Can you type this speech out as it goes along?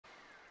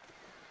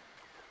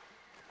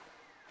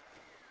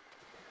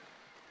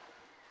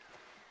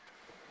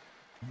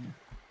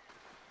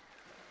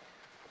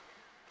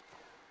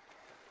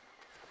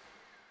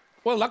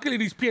Well, luckily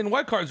these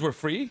PNY cards were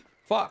free.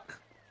 Fuck.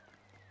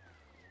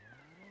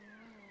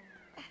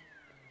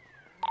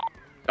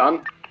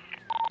 Done.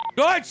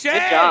 Good shit.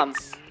 Good job.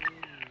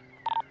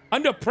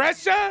 Under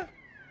pressure?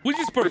 We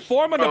just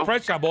perform under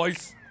pressure,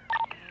 boys.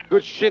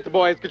 Good shit,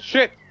 boys. Good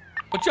shit.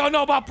 What y'all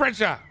know about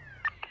pressure?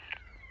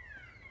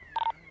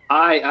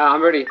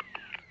 I'm ready.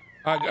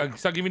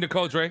 Start giving me the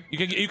codes, Ray.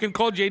 You can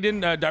call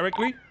Jaden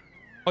directly.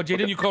 Oh,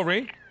 Jaden, you call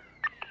Ray.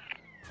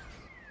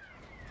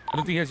 I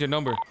don't think he has your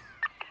number.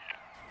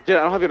 Jaden,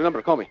 I don't have your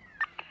number. Call me.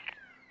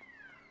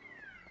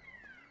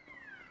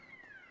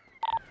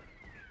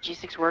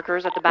 G6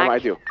 workers at the What back. do I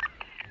do?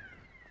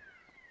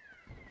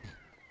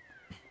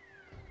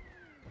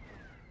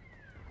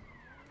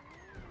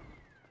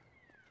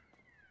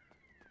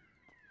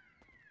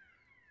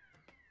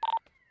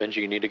 Benji,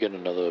 you need to get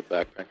another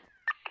backpack.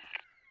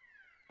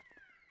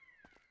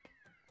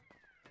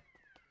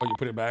 Oh, you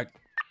put it back?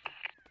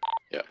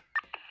 Yeah.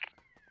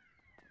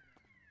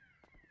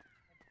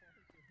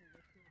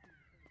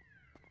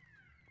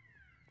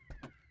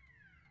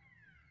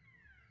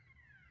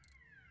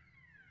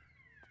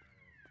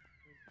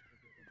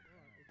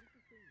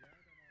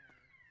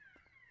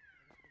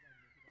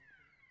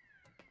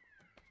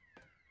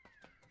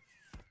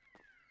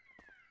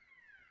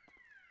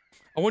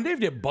 I wonder if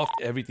they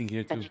buffed everything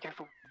here too. Benji,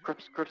 careful.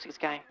 Groups this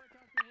guy.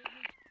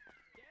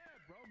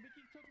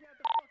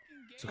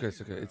 It's okay,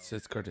 it's okay.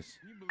 It's Curtis.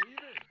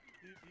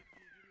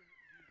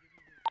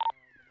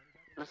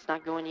 Let's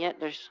not go in yet.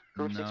 There's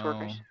group 6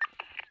 workers.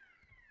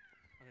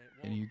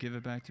 Can you give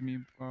it back to me,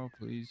 bro,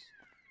 please?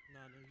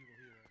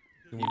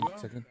 Give me 1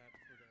 second.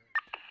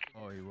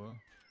 Oh, you will?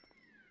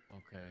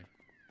 Okay.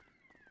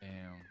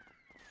 Damn.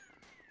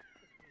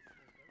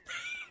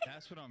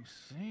 That's what I'm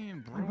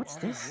saying, bro. Wait, what's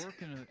this?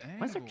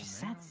 Why's there Angle,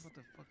 cassettes? man. I'm about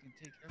to fucking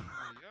take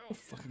everybody out. Oh,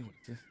 fucking what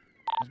is this?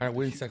 All right,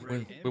 wait a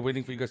second. We're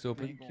waiting for you guys to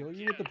open. Kill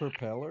you with the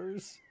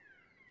propellers?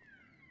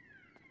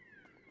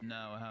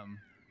 No,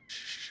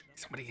 Shh.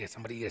 Somebody here,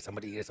 somebody here,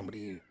 somebody here, somebody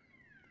here.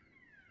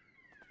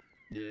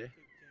 Yeah.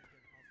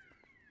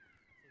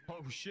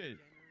 Oh shit.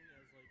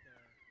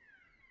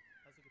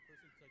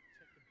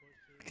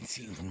 I can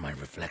see even my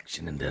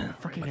reflection in the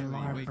Fucking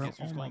alarm, bro.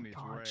 Oh my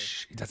god.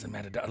 Shh, it doesn't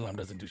matter. The alarm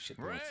doesn't do shit.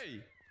 Bro.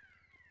 Ray.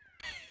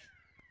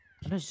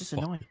 No, it's just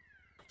annoying.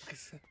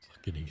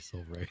 Fucking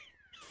Easel, Ray.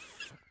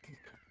 Fucking...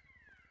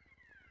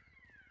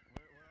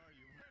 Where are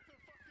you? Where the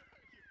fuck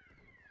are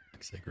you?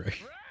 Looks like Ray.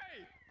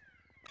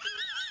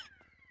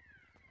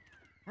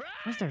 Ray!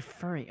 Where's their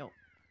furry? Oh,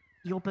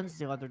 he opens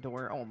the other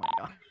door. Oh my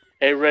god.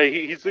 Hey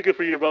Ray, he's looking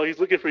for you, bro. He's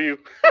looking for you.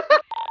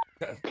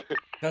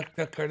 Tell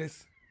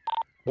Curtis.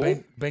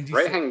 Oh, Benji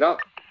Ray hanged up.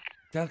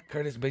 Tell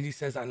Curtis, Benji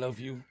says I love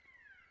you.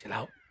 Chill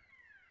out.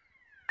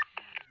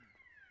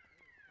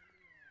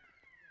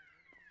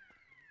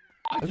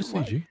 I just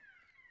need you.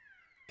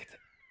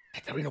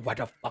 Katarina, what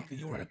the fuck did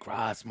you run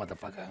across,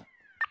 motherfucker?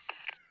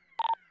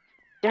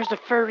 There's the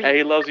furry. Hey,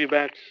 he loves you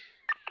back.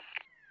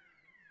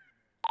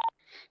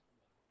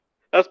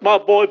 That's my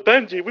boy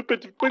Benji. We've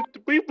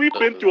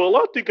been through a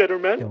lot together,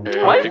 man.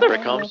 Hey, Why is the-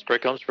 Here comes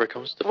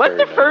the What's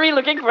the furry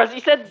looking for us? He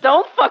said,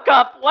 "Don't fuck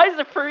up." Why is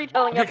the furry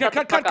telling us not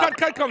to fuck up?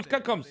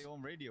 Cut comes. They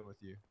own radio with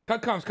you.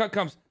 Cut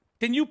comes.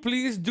 Can you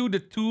please do the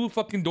 2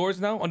 fucking doors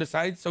now on the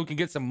side so we can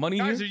get some money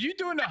Guys, here? are you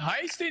doing the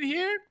heist in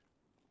here?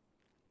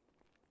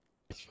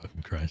 Jesus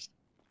fucking Christ.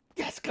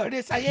 Yes,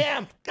 Curtis, I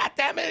am. God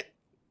damn it.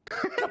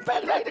 Come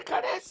back later,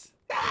 Curtis.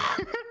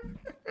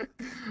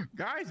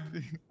 Guys,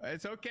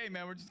 it's okay,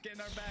 man. We're just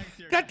getting our bags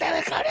here. God damn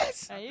it,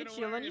 Curtis. Hey, you Nothing to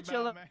chilling? worry You about,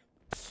 chilling? man.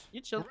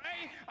 You chill.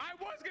 Ray, I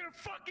was gonna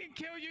fucking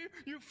kill you,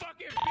 you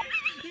fucking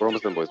bitch. We're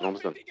almost done, boys. We're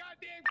almost done.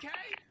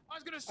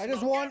 I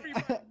just want.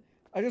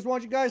 I just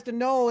want you guys to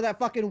know that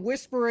fucking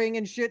whispering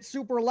and shit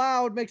super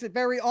loud makes it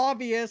very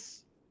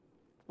obvious.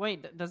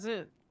 Wait, does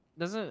it?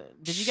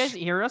 Did you guys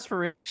hear us for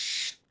real?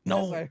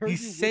 No, Yes, I heard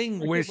he's you saying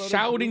whispering we're about a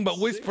shouting but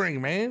group 6.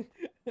 whispering, man.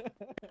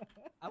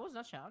 I was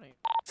not shouting.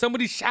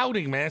 Somebody's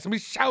shouting, man.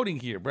 Somebody's shouting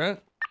here, bruh.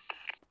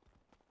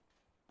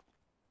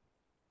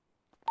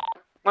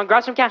 Come on,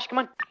 grab some cash. Come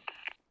on.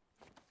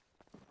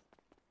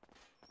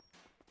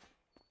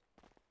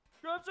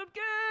 Grab some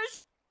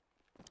cash.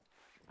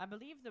 I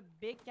believe the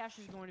big cash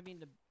is going to be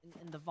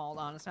in the vault.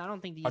 Honestly, I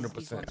don't think these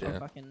 100%, ones yeah. are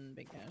fucking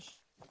big cash.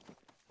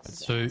 This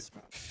is So ass,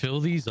 bro. fill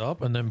these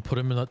up and then put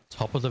them in the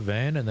top of the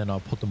van, and then I'll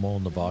put them all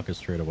in the Varka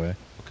straight away.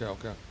 Okay.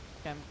 Okay,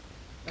 Can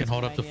that's a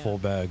hold good up to idea. 4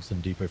 bags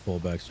and depot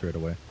 4 bags straight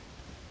away.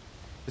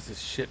 This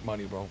is shit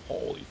money, bro.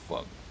 Holy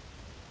fuck.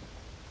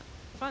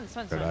 It's fine. It's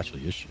fine. It's That fine.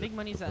 actually is shit. Big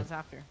money's that's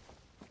after.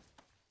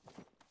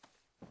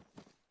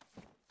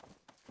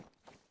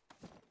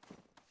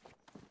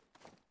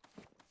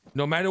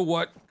 No matter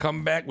what,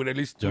 come back with at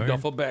least 2 Don't.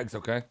 duffel bags,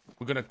 okay?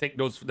 We're gonna take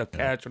the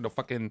cash from the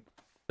fucking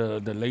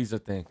the laser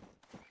thing.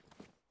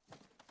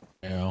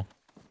 Yeah.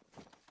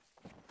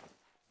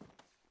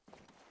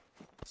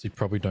 So you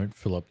probably don't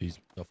fill up these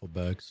duffel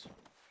bags.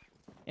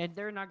 And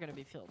they're not gonna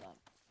be filled up.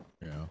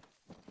 Yeah.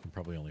 You can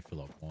probably only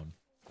fill up 1.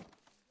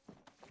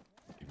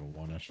 Even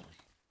 1 actually.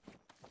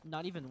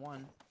 Not even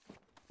one.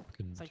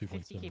 Fucking It's like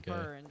 2.7K. 50k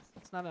per, and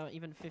it's not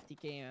even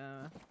 50k.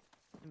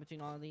 in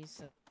between all of these.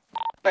 So.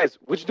 Guys,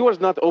 which door is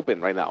not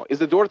open right now? Is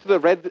the door to the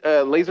red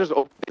lasers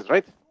open,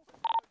 right?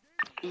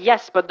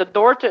 Yes, but the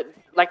door to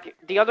like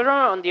the other door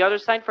on the other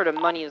side for the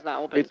money is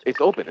not open.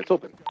 It's open. It's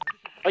open.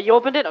 Oh, you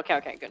opened it? Okay,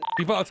 okay, good.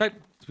 People outside.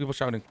 People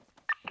shouting.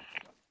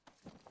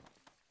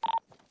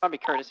 Probably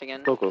Curtis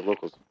again. Locals,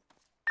 locals.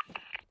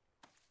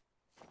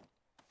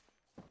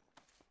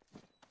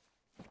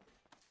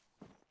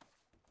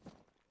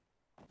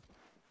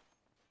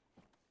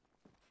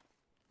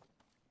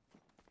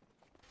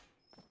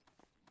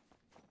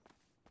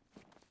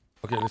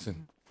 Okay,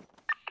 listen.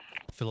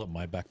 Fill up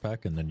my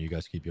backpack and then you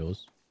guys keep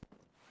yours.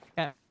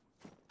 Okay.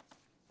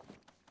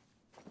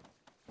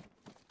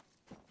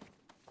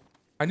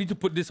 I need to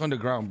put this on the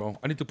ground, bro.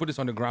 I need to put this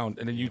on the ground,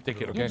 and then you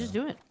take it, okay? Yeah, just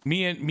do it.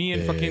 Me and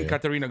Yeah, fucking yeah.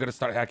 Katarina gotta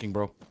start hacking,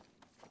 bro.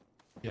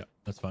 Yeah,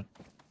 that's fine.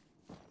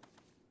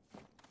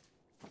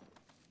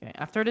 Okay,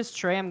 after this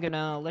tray, I'm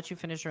gonna let you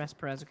finish the rest,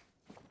 Perez.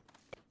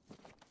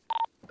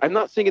 I'm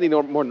not seeing any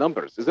more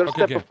numbers. Is there a Okay,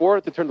 step okay. before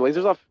to turn the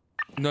lasers off?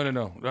 No.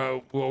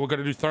 Well, we're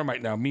gonna do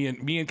thermite now. Me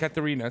and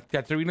Katarina.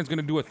 Katarina's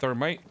gonna do a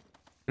thermite, and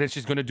then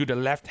she's gonna do the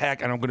left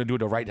hack, and I'm gonna do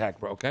the right hack,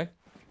 bro. Okay?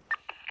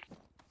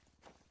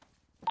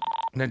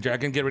 And then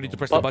Dragon, get ready to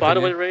press the But button. by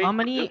the way, yeah? Ray, How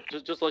many-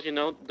 just to let you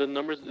know, the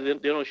numbers they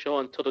don't show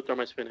until the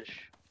thermites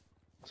finish.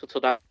 So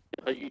that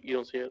you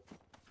don't see it.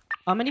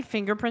 How many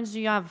fingerprints do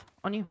you have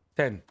on you?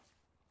 10.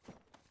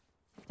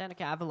 10.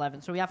 Okay, I have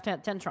 11. So we have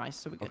 10 tries.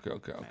 So we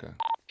good. Okay.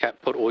 Cat,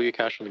 put all your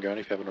cash on the ground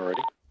if you haven't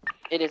already.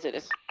 It is, it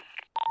is.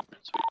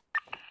 Sweet.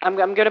 I'm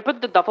gonna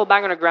put the duffel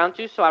bag on the ground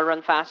too, so I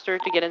run faster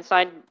to get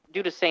inside.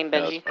 Do the same,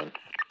 Yeah, Benji. that's fine.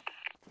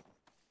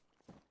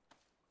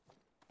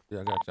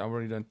 Yeah, I got you. I'm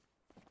already done.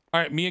 All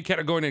right, me and Kat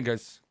are going in,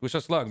 guys. Wish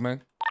us luck,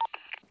 man.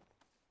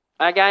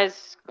 Alright,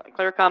 guys.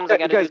 Clear comms. I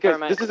gotta Guys, do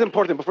thermite. this is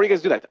important. Before you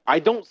guys do that, I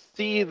don't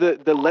see the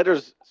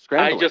letters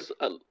scrambling. I just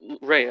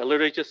Ray, I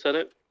literally just said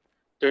it.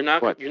 They're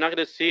not. What? You're not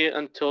gonna see it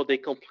until they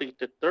complete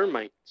the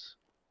thermites.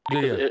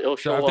 Yeah. It'll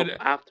So show after up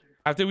the- after.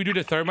 After we do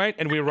the thermite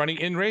and we're running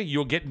in, Ray,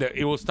 you'll get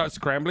it will start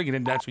scrambling, and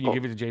then that's when you Oh.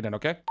 give it to Jaden,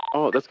 okay?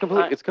 Oh, that's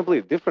completely. Alright. It's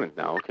completely different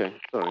now. Okay,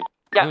 sorry.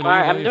 Yeah, No,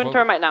 alright, no, I'm no, doing folks.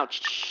 thermite now.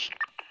 Shh.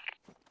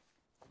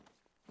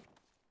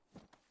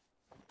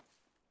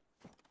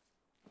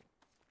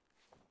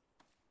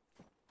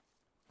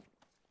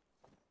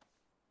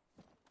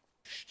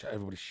 Shh,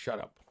 everybody shut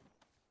up.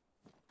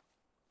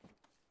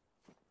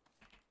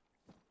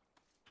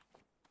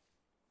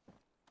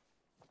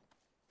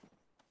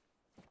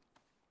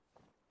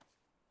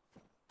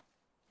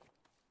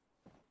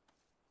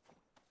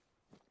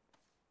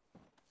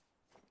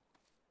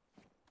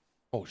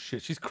 Oh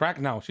shit, she's cracked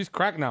now. She's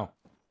cracked now.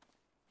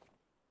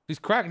 She's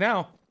cracked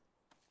now.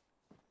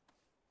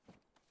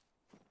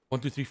 1,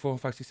 2, 3, 4,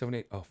 5, 6, 7,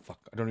 8. Oh fuck,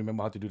 I don't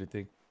remember how to do the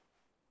thing.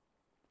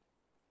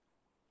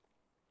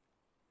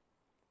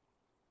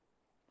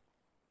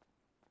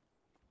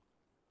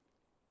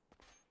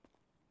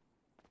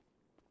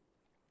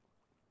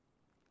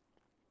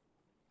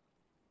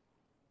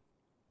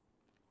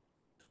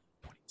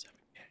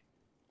 $27K.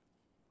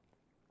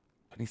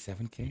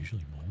 27K?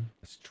 Usually more.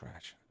 That's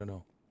trash. I don't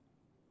know.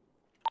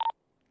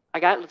 I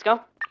got it. Let's go.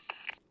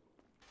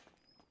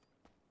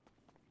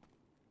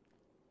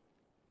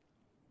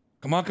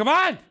 Come on, come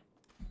on!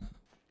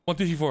 1,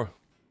 2, 3, 4.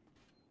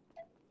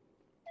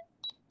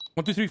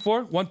 1, 2, 3,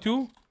 4. 1,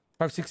 2,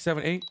 5, 6,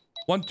 7, 8.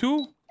 1,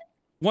 2,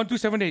 1, 2,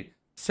 7, 8.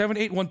 7,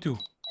 8, 1, 2.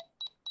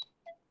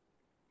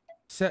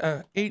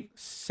 8,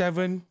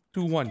 7,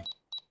 2, 1.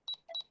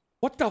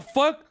 What the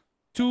fuck?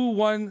 2,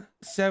 1,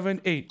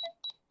 7, 8.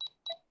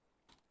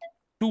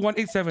 2, 1,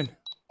 8, 7.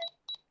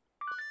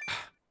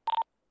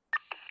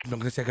 I'm not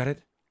gonna say I got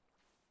it.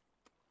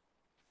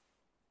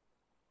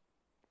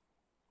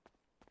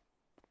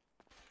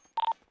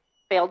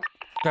 Failed.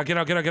 Get out, get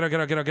out, get out, get out,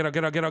 get out, get out,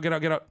 get out, get out, get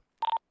out, get out.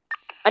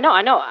 I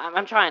know.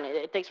 I'm trying.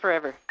 It takes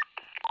forever.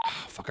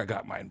 Ah, fuck, I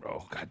got mine,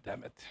 bro. God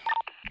damn it.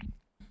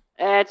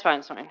 It's fine.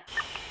 It's fine.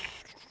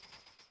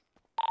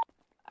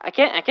 I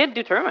can't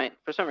do termite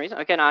for some reason.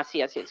 Okay, no, I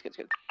see. It's good. It's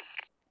good.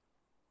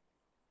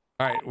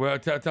 All right, well,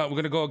 we're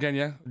gonna go again,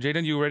 yeah?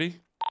 Jaden, you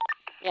ready?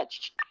 Yeah.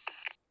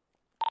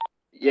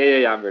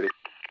 Yeah. I'm ready.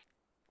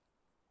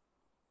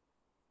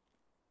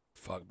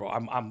 Fuck, bro.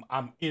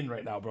 I'm in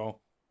right now, bro.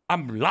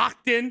 I'm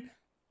locked in,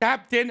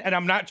 tapped in, and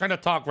I'm not trying to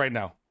talk right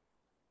now.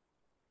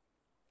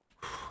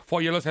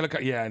 4 yellows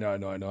helicopter. Yeah, I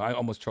know. I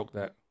almost choked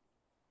that.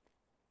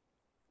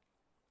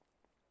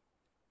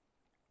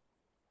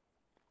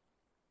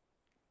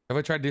 Have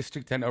I tried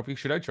District 10 LP?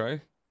 Should I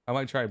try? I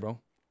might try, bro.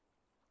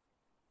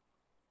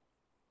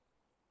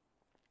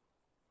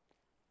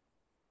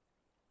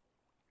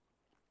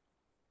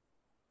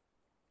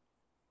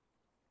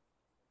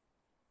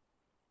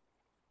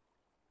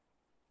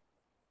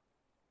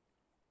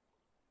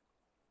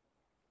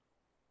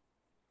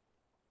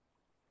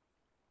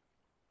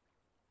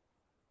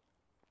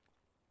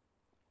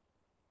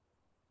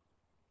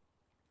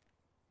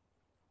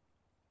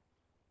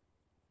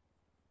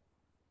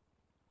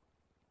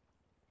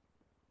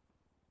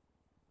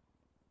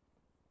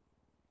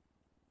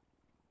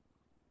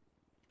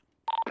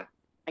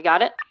 I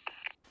got it.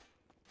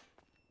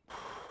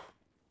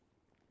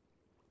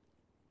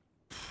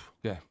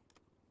 Yeah.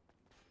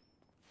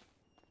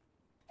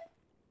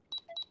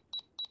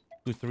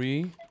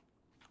 23.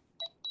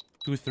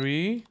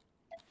 23.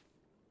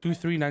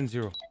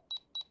 2390.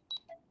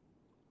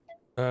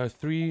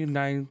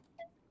 3920.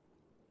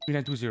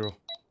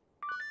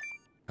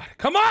 Got it.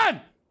 Come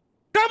on!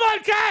 Come on,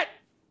 cat!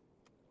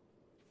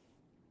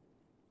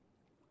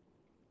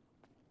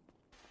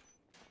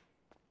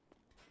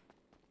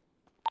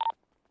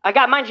 I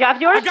got mine. Do you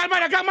have yours? I got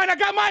mine, I got mine, I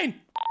got mine!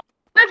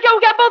 Let's go.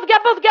 Get both.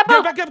 Get both. Get Get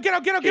both. back up, get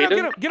out, get out, get out,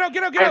 get out, get out,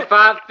 get out, get I out!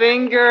 fat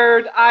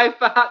fingered. I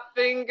fat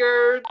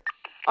fingered.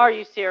 Are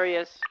you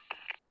serious?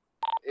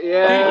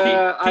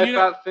 Yeah, can you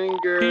I not- fat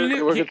fingered. Can you,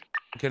 Okay, we're good.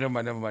 okay, never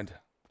mind, never mind.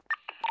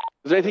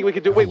 Is there anything we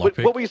could do? Wait,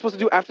 Lockpick. what were you supposed to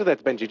do after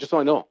that, Benji? Just so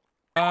I know.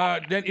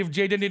 Then if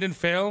Jaden didn't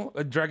fail,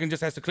 a dragon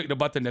just has to click the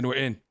button, then we're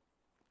in.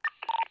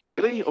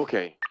 Really?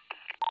 Okay.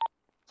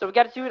 So we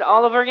got to do it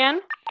all over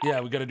again. Yeah,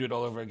 we gotta do it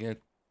all over again.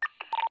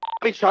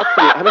 How many shots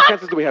do we have? How many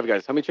chances do we have,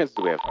 guys? How many chances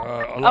do we have?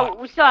 A lot. Oh,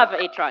 we still have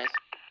 8 tries.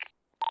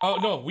 Oh,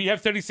 no, we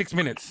have 36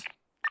 minutes.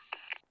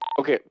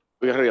 Okay,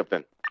 we gotta hurry up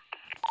then.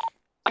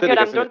 Okay, Send it,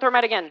 I'm guys, doing send it.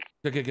 Torment again.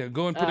 Okay,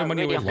 go and put the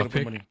money away. radio. Go and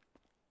put Lockpick. money.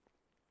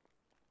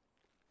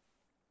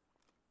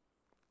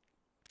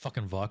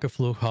 Fucking vodka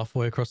flew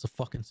halfway across the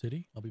fucking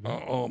city. I'll be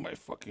back. Oh my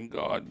fucking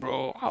god,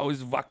 bro. How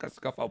is Vodka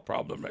Scuff our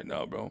problem right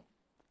now, bro?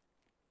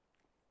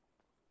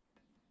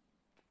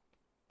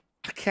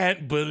 I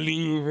can't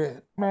believe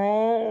it,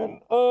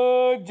 man.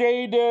 Oh,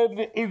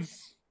 Jaden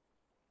is...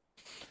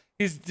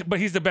 But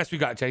he's the best we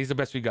got, Jay. He's the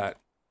best we got.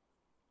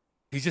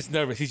 He's just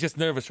nervous. He's just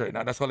nervous right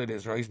now. That's all it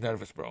is, bro. He's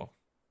nervous, bro.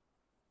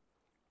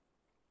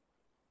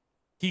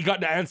 He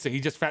got the answer.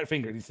 He just fat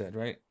fingered, he said,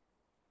 right?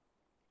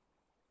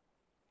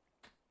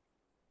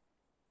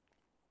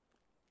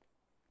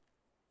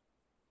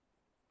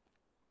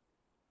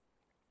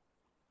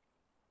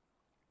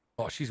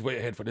 Oh, she's way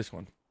ahead for this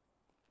one.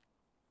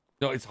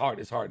 No, it's hard.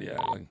 It's hard, yeah.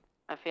 Like,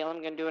 I feel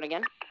I'm gonna do it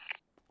again.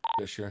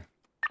 yeah, sure.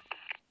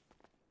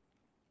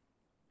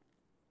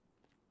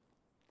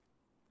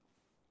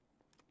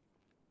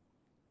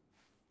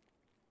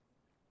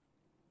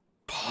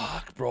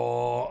 Fuck, bro.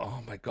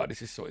 Oh my god,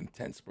 this is so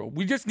intense, bro.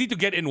 We just need to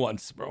get in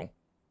once, bro.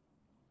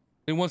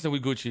 In once and we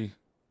Gucci.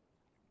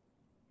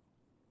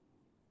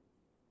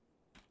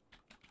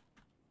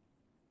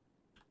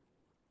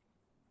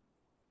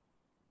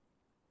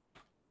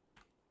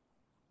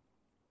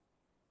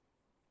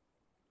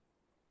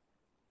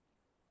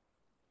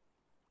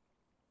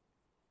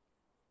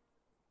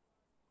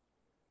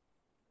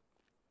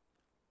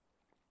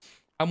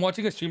 I'm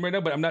watching a stream right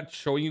now, but I'm not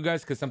showing you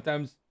guys because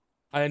sometimes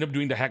I end up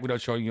doing the hack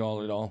without showing you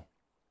all at all.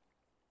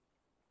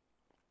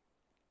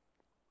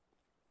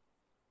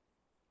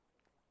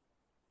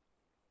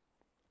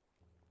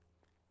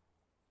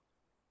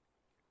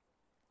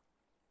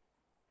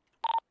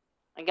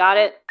 I got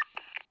it.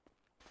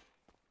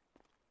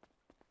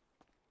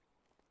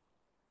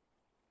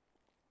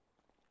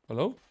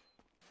 Hello?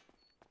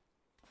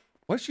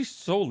 Why is she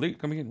so late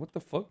coming in? What the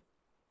fuck?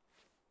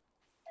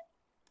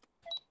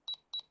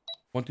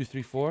 1, 2,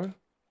 3, 4,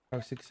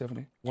 5, 6, 7,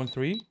 8. 1,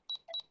 3.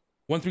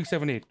 1, 3,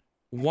 7, 8.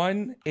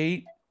 1,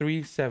 8,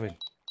 3, 7.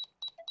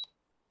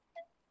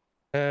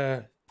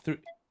 3,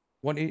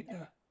 1, 8,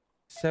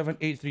 7,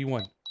 8, 3,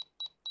 1.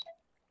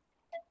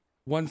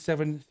 1,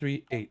 7,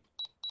 3, 8.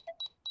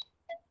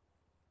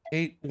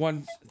 8,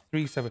 1,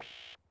 3, 7.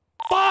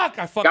 Fuck!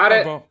 I fucked Got up,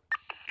 it. bro.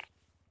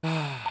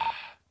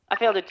 I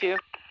failed it too.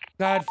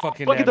 God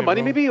fucking Do we get the damn it,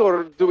 money bro. maybe,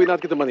 or do we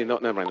not get the money? No,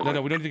 never mind.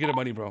 No, we don't need to get the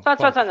money, bro. Stop.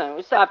 Fuck.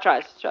 We still have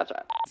tries. Still have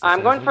tries.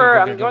 I'm sorry, going go, for. go,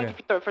 I'm go, going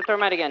go. for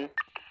Torment again.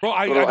 Bro,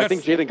 I I got,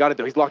 think Jaden got it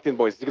though. He's locked in,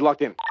 boys. He's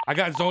locked in. I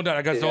got zoned out.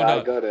 I got zoned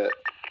out. got it.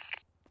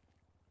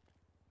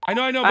 I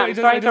know, I'm but it doesn't,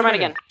 starting it doesn't Torment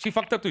matter. again. She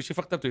fucked up too. She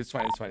fucked up too. It's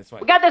fine. It's fine. It's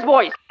fine. We got this,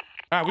 boys.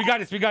 All right, we got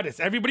this. We got this.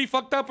 Everybody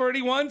fucked up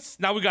already once.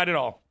 Now we got it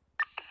all.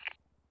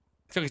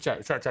 Okay,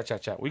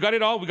 chat. We got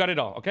it all. We got it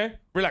all. Okay?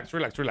 Relax.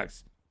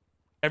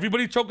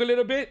 Everybody choke a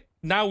little bit.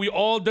 Now we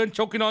all done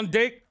choking on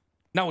dick.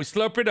 Now we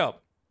slurp it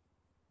up.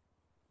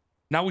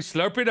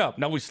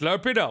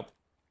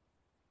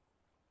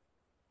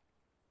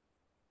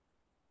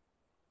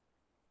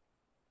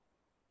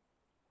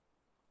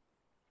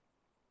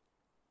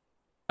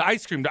 The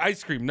ice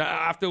cream.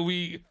 After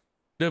the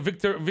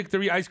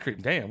victory ice cream.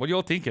 Damn, what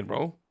y'all thinking,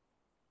 bro?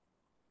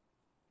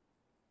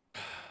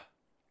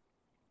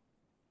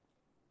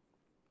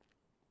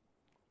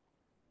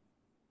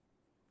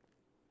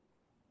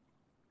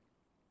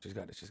 She's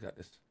got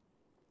this.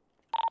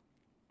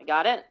 I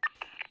got it.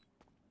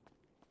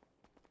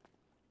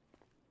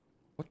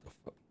 What the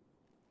fuck?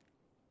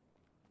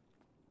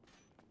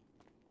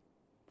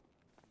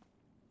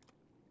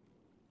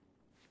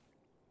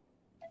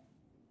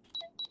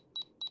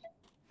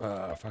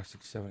 Five,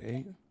 6, 7,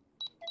 8.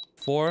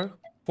 4,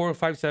 4,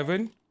 5,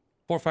 7.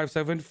 4, 5,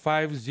 7,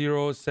 5,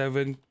 0,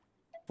 7,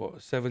 4,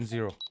 7,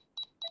 0.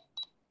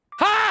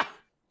 Ha!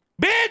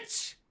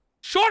 Bitch!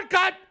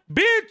 Shortcut!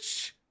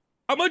 Bitch!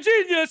 I'm a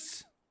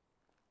genius!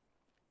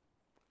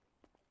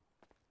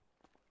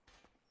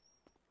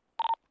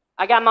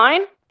 I got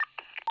mine.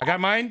 I got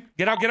mine.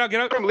 Get out.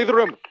 Leave the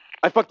room.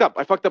 I fucked up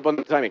on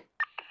the timing.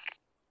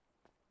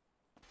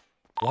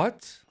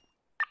 What?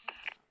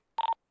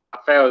 I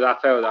failed. It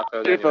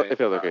Anyway.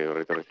 failed. Okay,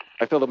 alright.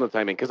 I failed on the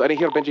timing because I didn't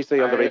hear Benji say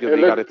on the radio It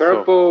they got looked it.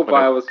 purple, So, but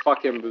I was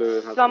fucking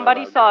blue. That's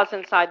Somebody my bad. saw us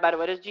inside, by the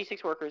way. There's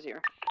G6 workers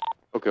here.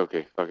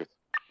 okay, fuck it.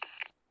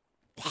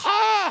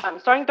 Ha! I'm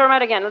starting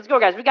thermite again. Let's go,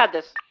 guys. We got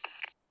this.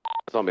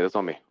 That's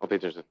on me. I'll pay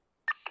attention.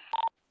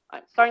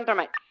 Alright, starting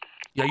thermite.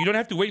 Yeah, you don't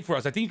have to wait for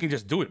us. I think you can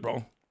just do it,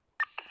 bro.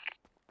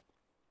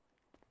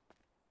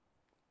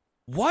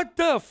 What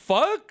the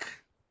fuck?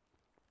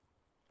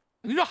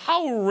 You know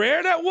how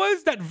rare that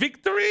was? That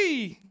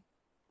victory?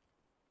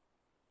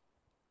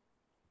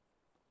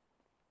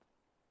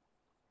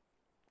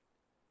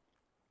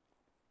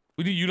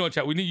 We need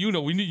chat. We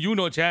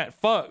need chat.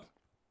 Fuck.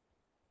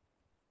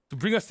 To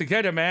bring us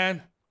together,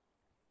 man.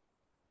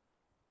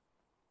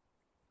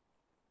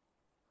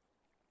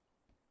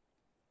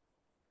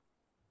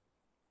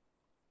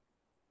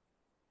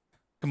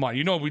 Come on,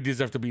 you know we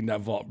deserve to be in that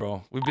vault,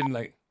 bro. We've been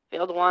like...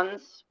 Failed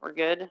ones. We're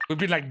good. We've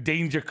been like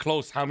danger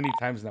close how many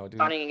times now, dude?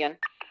 Starting again.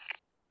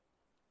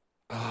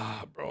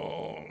 Ah,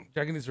 bro.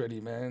 Dragon is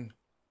ready, man.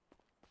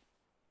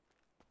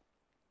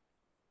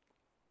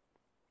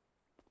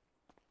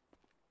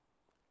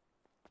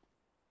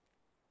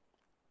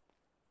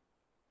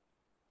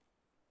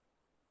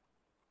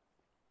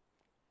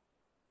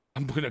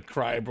 I'm gonna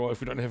cry, bro,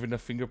 if we don't have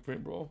enough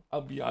fingerprint, bro.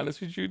 I'll be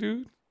honest with you,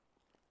 dude.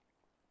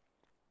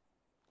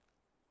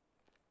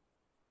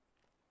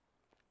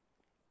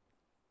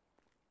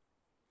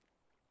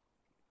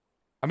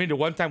 I mean, the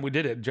one time we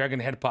did it, Dragon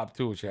head popped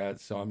too,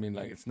 Chad. So, I mean,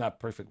 like, it's not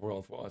perfect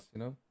world for us, you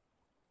know?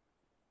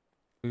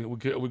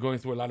 We're going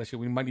through a lot of shit.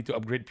 We might need to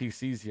upgrade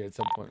PCs here at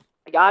some point.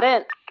 I got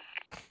it.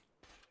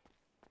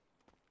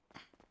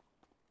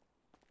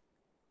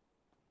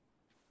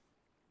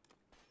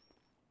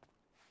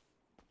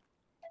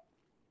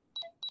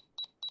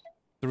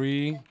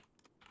 Three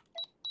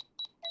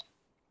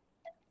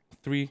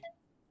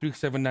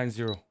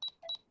 3790.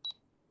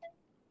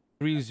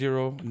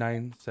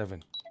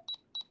 3097.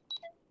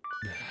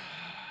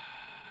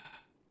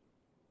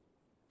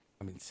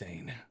 I'm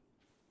insane.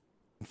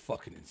 I'm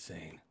fucking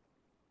insane.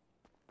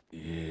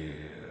 Yeah.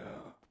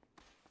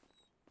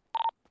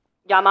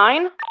 Got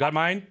mine? Got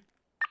mine?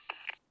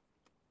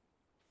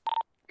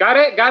 Got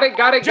it.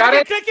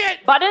 Dragon, click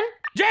it! Button?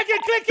 Dragon,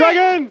 click it!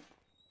 Dragon!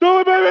 Do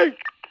it, baby!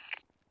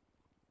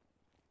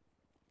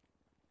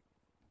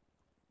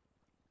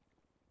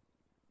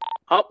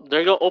 Oh, there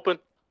you go. Open.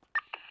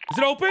 Is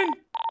it open?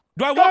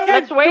 Do I walk in?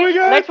 Let's wait.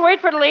 Let's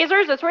wait for the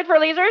lasers. Let's wait for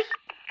lasers.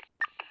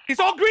 It's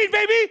all green,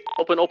 baby!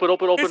 Open. It's all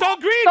green,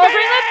 Go baby!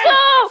 green, let's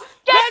go!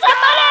 Get Let's the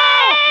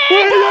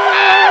money!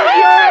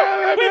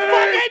 We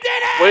fucking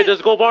did it! Wait,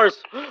 there's gold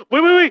bars.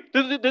 Wait.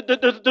 There's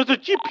a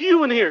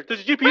GPU in here. There's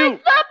a GPU. Bring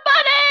the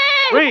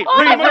money! Ray.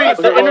 Oh,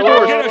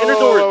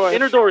 The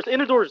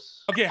inner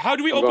doors. Okay, how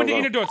do we open the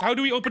inner doors? How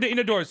do we open the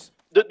inner doors?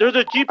 There's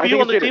a GPU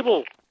on the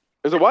table.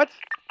 Is it what?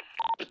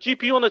 The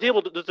GPU on the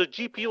table. There's a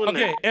GPU in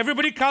there. Okay,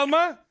 everybody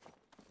calma.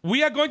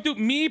 We are going to,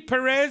 me,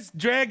 Perez,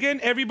 Dragon,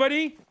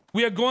 everybody,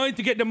 we are going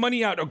to get the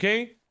money out,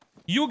 okay?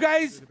 You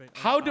guys,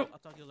 how the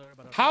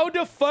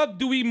fuck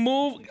do we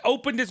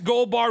open this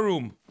gold bar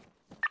room?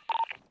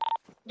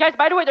 Guys,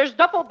 by the way, there's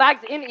duffel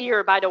bags in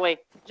here, by the way.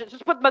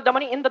 Just put the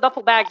money in the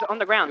duffel bags on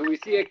the ground. Do we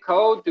see a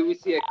code?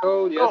 Yes,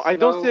 No, I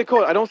don't see a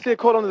code. I don't see a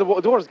code on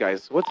the doors,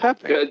 guys. What's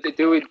happening?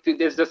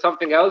 Is there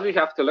something else we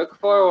have to look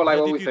for, or like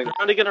what we think?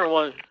 Trying to get our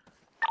one.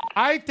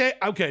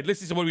 Okay,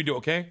 this is what we do,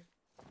 okay?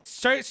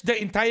 Search the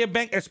entire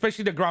bank,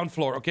 especially the ground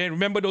floor, okay?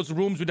 Remember those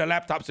rooms with the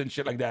laptops and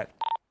shit like that.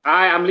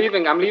 I'm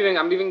leaving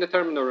the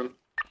terminal room.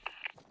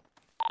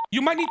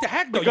 You might need to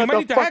hack, though. We got You might the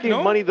need to hack, fucking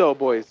no? money, though,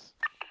 boys.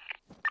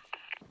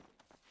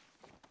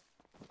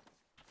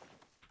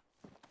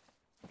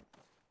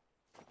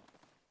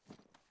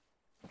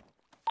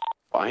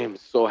 I am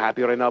so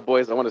happy right now,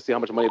 boys. I want to see how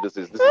much money this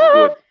is. This is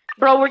good.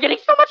 Bro, we're getting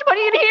so much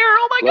money in here.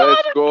 Oh my god.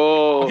 Let's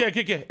go.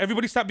 Okay.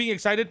 Everybody stop being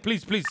excited.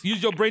 Please.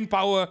 Use your brain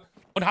power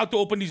on how to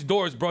open these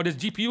doors, bro. There's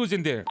GPUs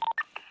in there.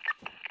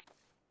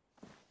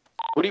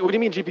 What do you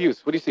mean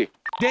GPUs? What do you see?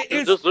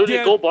 There's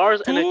literally gold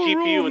bars and a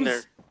GPU in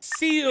there.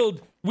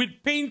 Sealed with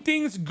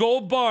paintings,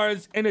 gold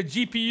bars, and a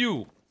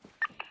GPU.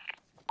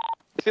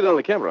 I see that on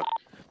the camera.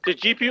 The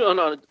GPU,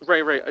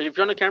 right. If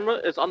you're on the camera,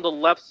 it's on the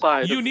left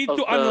side. You need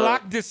to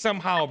unlock this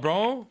somehow,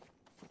 bro.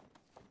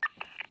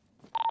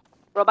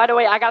 Bro, by the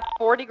way, I got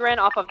 40 grand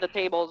off of the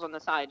tables on the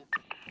side.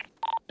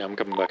 Yeah, I'm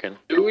coming back in.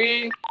 Do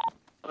we?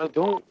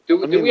 Do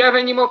we have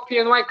any more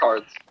PNY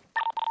cards?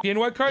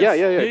 PNY cards? Yeah.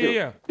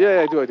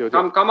 I do.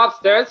 Come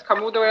upstairs.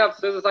 Come all the way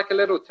upstairs. There's like a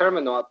little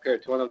terminal up here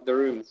to one of the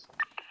rooms.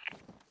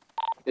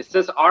 It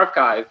says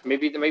archive.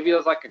 Maybe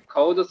there's like a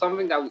code or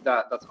something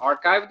that's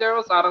archived there.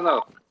 Also, I don't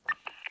know.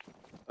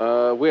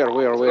 Where?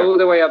 All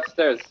the way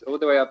upstairs. Of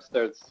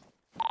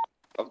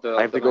the.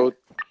 I have to go to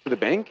the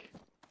bank.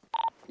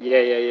 Yeah.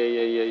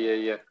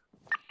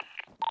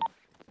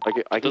 I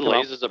The can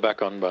lasers are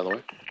back on, by the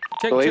way.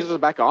 The lasers are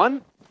back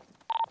on?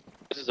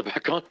 Lasers are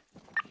back on.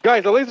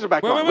 Guys, the lasers are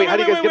back on. Wait, how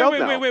do you guys get out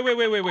now?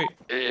 Wait.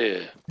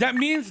 Yeah. That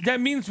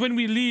means when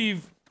we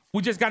leave,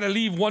 we just gotta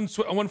leave one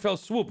fell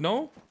swoop,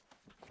 no?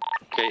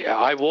 Okay,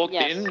 I walked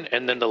Yes. in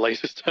and then the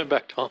lasers turned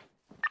back on.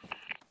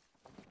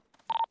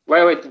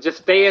 Wait, just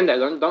stay in there.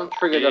 Don't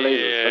trigger the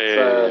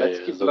lasers. Let's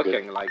Yeah, keep it's all good.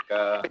 looking.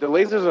 The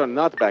lasers are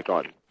not back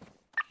on.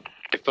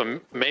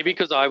 Maybe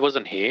because I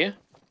wasn't here.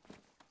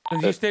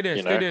 You stay there,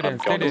 You stay know, there, then, I'm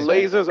stay The there.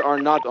 lasers are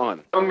not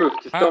on. don't move.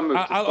 Just don't move.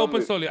 I'll don't open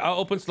move. slowly. I'll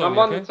open slowly.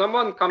 Okay?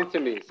 Someone come to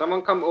me.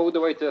 Someone come all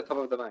the way to the top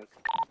of the bank.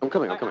 I'm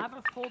coming. I I'm coming. have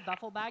a full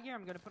duffel bag here.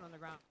 I'm gonna put on the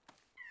ground.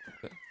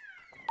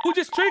 Who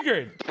just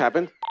triggered? What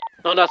happened?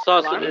 No, that's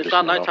us. Alarm? It's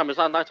not nighttime. It's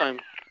not nighttime.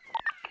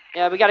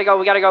 Yeah, we gotta go.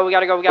 We gotta go. We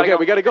gotta go. We gotta Okay, go.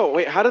 we gotta go.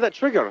 Wait, how did that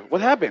trigger? What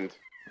happened?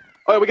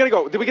 Oh, we gotta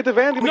go. Did we get the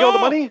van? Did we get all the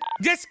money?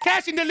 Just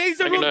cash in the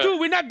laser I'm room gonna- too.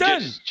 We're not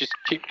done. Just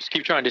keep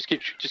trying. Just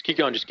keep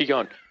going. Just keep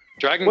going.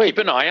 Dragon, Wait. keep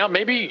an eye out.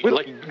 Maybe We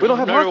don't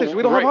have hostage.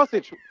 We don't have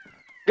hostage.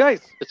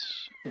 Guys,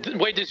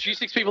 Wait, there's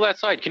G6 people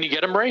outside. Can you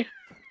get them, Ray?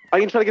 I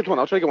can try to get one.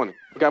 I'll try to get one.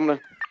 Okay, I'm gonna.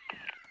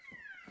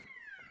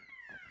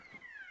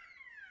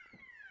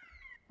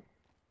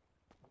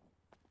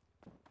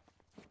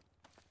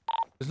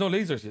 There's no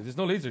lasers here. There's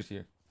no lasers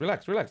here.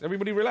 Relax, relax.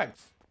 Everybody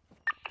relax.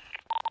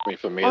 I mean,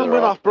 for me, Alarm they're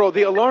went off. off, bro.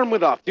 The alarm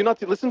went off. Do you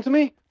not listen to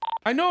me?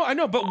 I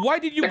know, but why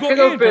did you It go could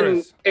in, have been.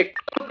 Paris? It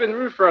could have been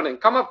roof running.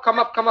 Come up. Bro,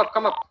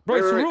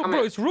 Wait, it's wait, roof, come bro.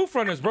 in. It's roof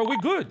runners, bro. We're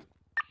good.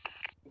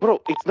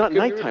 Bro, it's not Could be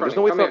nighttime. roof There's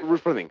no way it's running. not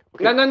roof running.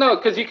 Okay. No,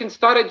 because you can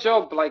start a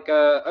job like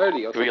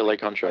early or We get something. late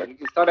contract. You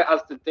can start it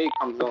as the day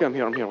comes Okay, on.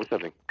 I'm here. What's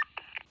happening?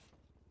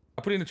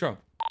 I put it in the trunk.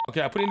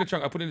 Okay, I put it in the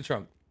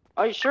trunk.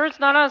 Are you sure it's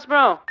not us,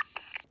 bro?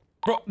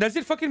 Bro, does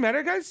it fucking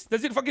matter, guys?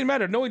 Does it fucking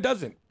matter? No, it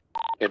doesn't.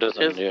 It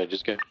doesn't. Yeah,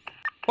 just go.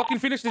 Fucking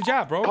finish the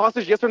job, bro.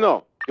 Hostage, yes or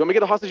no? You want me to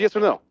get a hostage, yes or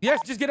no? Yes,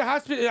 just get a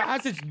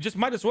hostage. Just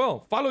might as well.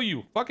 Follow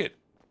you. Fuck it.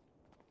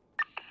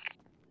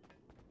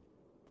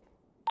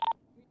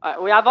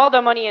 We have all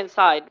the money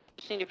inside.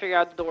 Just need to figure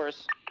out the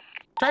doors.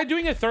 Try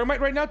doing a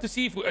thermite right now to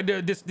see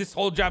if this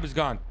whole job is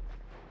gone.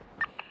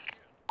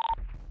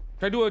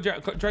 Try do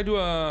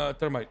a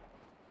thermite.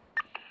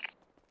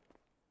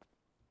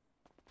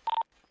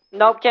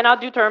 Nope,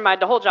 cannot do termite.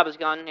 The whole job is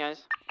gone,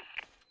 guys.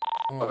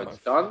 Oh, it's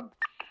done?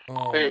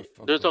 Oh, Hey,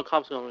 fuck there's it. no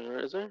cops coming,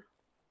 right? Is there?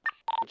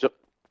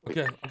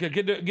 Okay,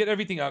 get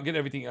everything out. Get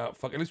everything out.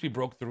 Fuck, at least we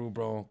broke through,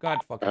 bro. God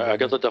fucking. I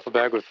got the duffel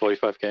bag with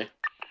 45k.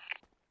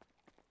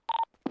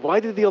 Why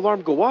did the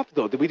alarm go off,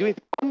 though? Did we do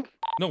anything wrong?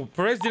 No,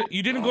 Perez,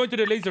 you didn't go into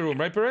the laser room,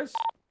 right, Perez?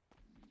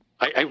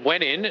 I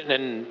went in and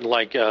then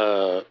like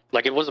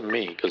it wasn't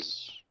me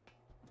because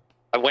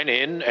I went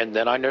in and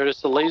then I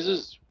noticed the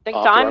lasers. Think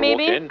after time, I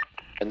maybe? walked in,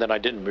 and then I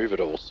didn't move at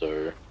all.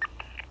 So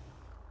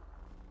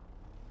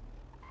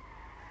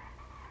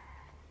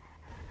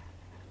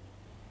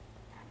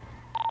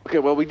Okay,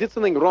 well, we did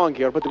something wrong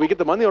here, but did we get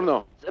the money or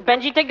no?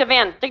 Benji, take the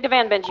van. Take the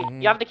van,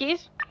 Benji. You have the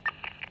keys?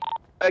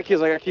 I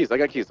got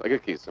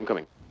keys. I'm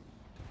coming.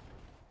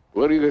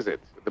 Where are you guys at?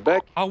 At the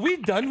back? Are we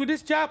done with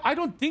this job? I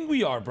don't think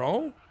we are,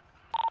 bro.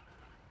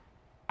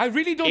 I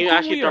really don't Can you think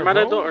actually we are, thermite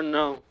it bro. though, or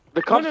no?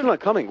 The cops no, are no. not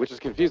coming, which is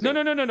confusing.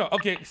 No.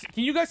 Okay,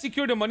 can you guys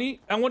secure the money?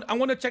 I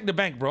want to check the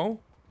bank, bro.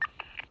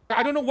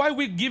 I don't know why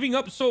we're giving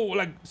up so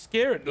like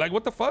scared. Like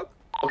what the fuck?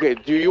 Okay,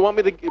 do you want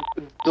me to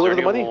deliver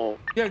the money?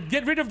 Yeah,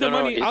 get rid of the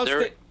No, money.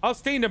 is I'll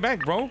stay in the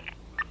bank, bro.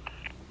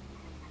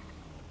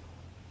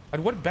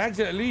 And what bags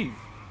did I leave?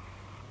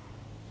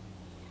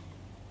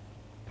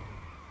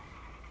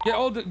 Get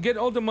all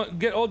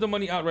the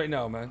money out right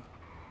now, man.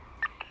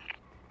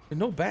 There's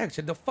no bags.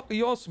 The fuck are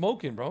you all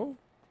smoking, bro?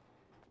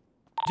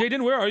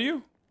 Jaden, where are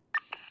you?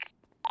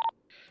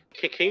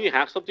 Can you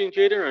have something,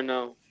 Jaden, or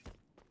no?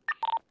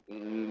 I I'll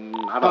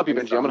don't help you,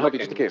 think Benji. so. I'm gonna help you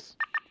just in looking. case.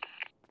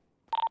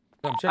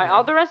 I'm checking. Alright,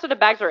 all the rest of the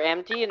bags are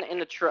empty in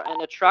the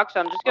truck, so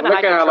I'm just I'm gonna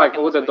hide looking the at truck like and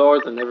all this the way.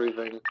 doors and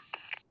everything.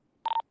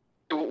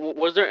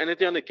 Was there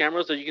anything on the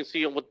cameras that you can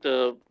see with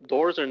the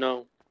doors, or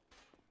no?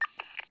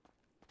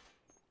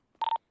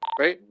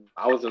 Right?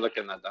 I wasn't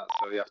looking at that,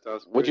 so you have to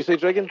ask. What'd you say,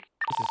 Dragon?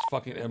 This is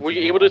fucking empty. Were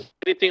you bro. able to see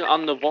anything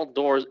on the vault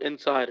doors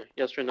inside?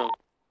 Yes or no?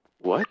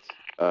 What?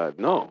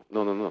 No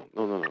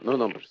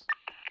numbers.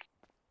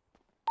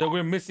 That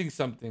we're missing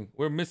something.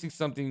 We're missing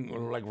something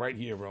like right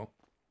here, bro.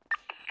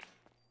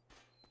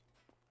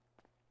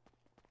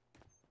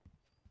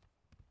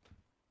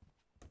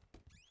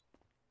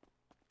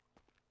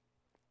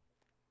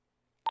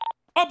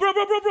 Oh,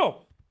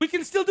 bro. We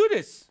can still do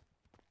this.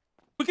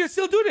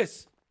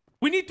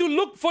 We need to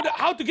look for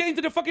how to get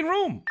into the fucking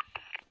room.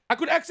 I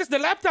could access the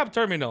laptop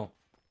terminal.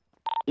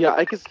 Yeah,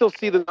 I can still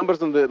see the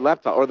numbers on the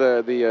laptop or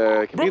the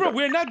computer. Bro,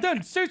 we're not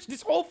done. Search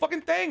this whole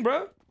fucking thing,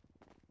 bro.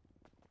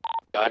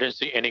 I didn't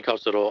see any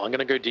cops at all. I'm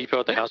gonna go deeper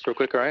at the house real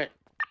quick, alright?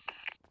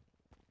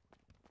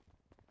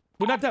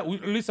 We're not done.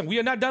 Listen, we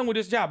are not done with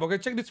this job. Okay,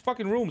 check these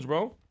fucking rooms,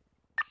 bro.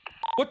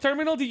 What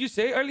terminal did you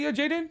say earlier,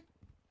 Jaden?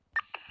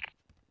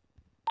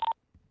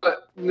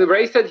 But the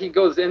Ray said he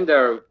goes in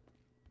there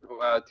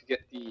to get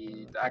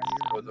the access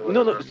code. or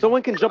No, whatever.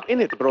 someone can jump in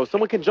it, bro.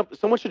 Someone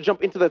should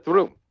jump into that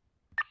room.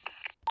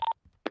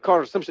 The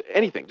car,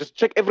 anything. Just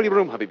check every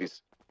room,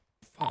 Habibis.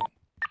 Oh,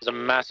 There's a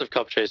massive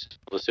cop chase in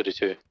the city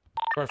too.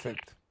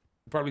 perfect.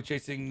 Probably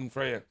chasing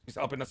Freya. He's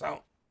helping us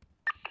out.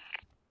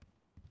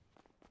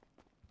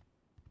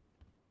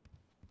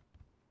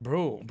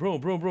 Bro.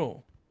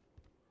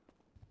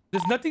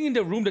 There's nothing in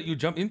the room that you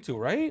jump into,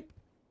 right?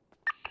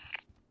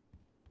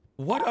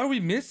 What are we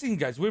missing,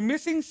 guys? We're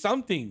missing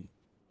something.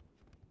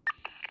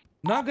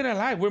 Not gonna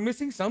lie, we're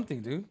missing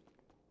something, dude.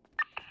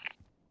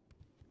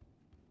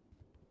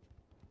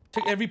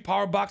 Check every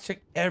power box,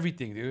 check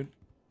everything, dude.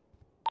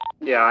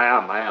 Yeah,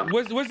 I am.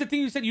 What's the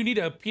thing you said you need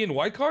a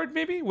PNY card,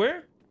 maybe?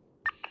 Where?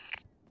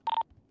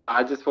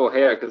 I just thought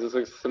here because this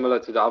looks similar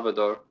to the other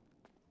door.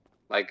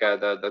 Like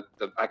the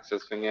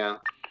access thing, yeah.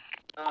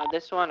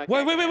 This one.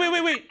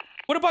 Okay. Wait.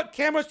 What about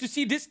cameras to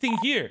see this thing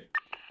here?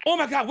 Oh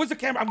my god, where's the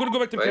camera? I'm gonna go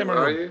back to the camera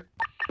Where are room. you?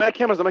 My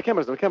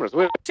cameras.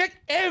 Where? Check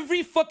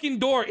every fucking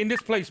door in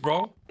this place,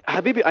 bro.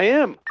 Habibi, I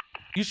am.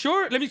 You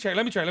sure? Let me try.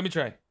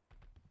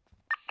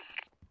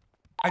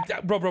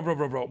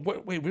 Bro.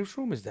 Wait, which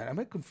room is that? Am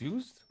I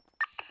confused?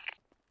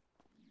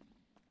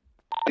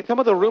 You come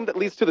of the room that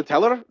leads to the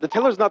teller? The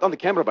teller's not on the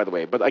camera, by the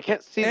way, but I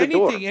can't see the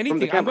door from the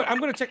Anything. camera. I'm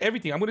gonna check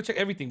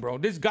everything, bro.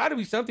 There's gotta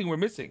be something we're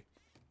missing.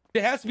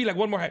 There has to be like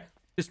one more.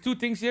 There's two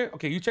things here.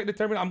 Okay, you check the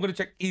terminal. I'm gonna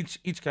check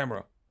each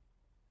camera.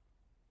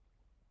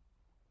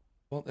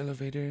 Vault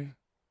elevator.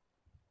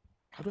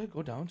 How do I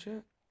go down,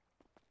 chat?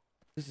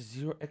 This is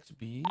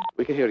 0xb.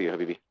 We can hear you,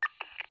 Habibi.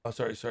 Oh,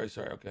 sorry.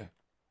 Okay.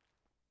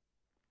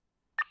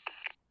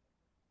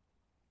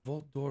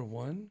 Vault door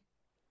 1.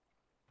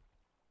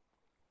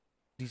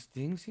 These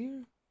things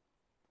here?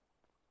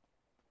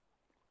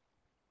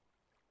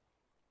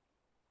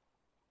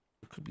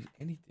 It could be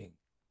anything.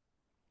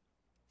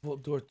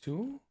 Vault door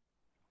 2.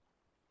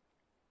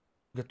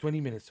 We got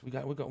 20 minutes.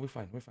 We're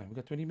fine. We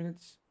got 20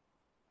 minutes.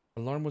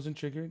 Alarm wasn't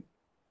triggered.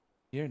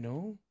 Here,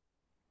 no.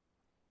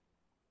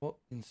 Vault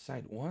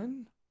inside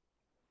 1.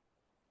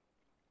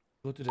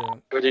 Go to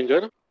the Everything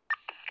good?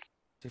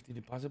 safety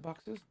deposit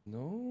boxes.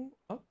 No.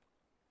 Up.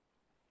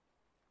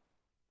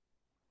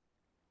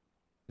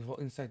 Vault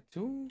inside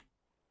 2.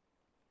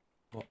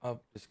 Vault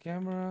up this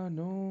camera.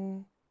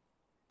 No.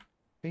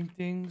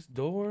 Paintings.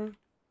 Door.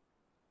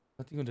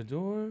 Nothing on the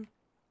door.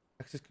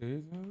 Access.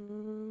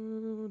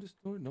 This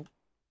door. Nope.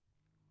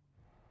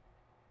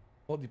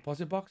 Vault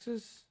deposit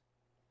boxes.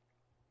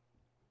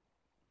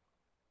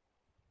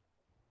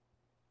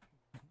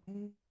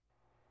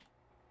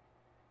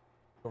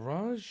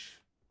 Garage.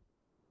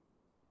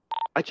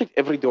 I checked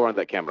every door on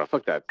that camera.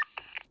 Fuck that.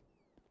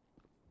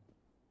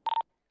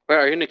 Wait,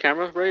 are you in the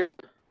camera, Ray?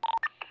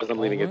 As I'm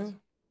leaving it.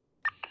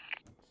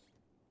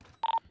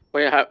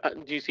 Wait,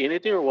 do you see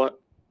anything or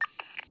what?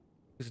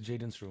 This is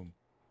Jaden's room.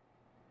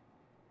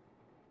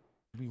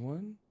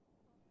 B1.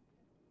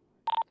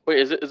 Wait,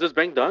 is this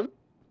bank done?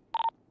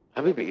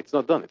 Habibi, it's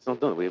not done.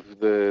 We have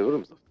the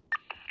rooms.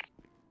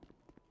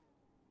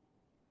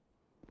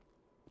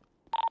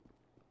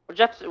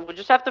 We'll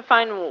just have to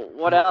find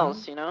what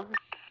else, you know?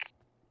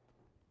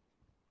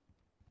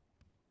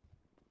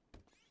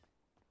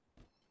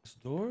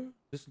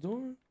 This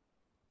door?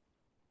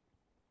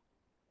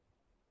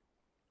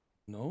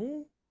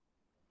 No?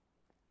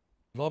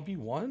 Lobby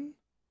 1?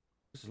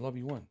 This is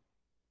lobby 1.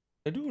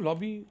 I do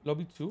lobby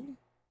 2?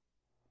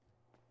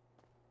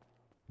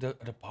 The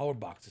power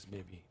boxes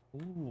maybe.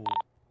 Ooh.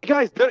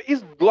 Guys, there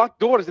is locked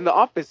doors in the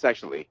office,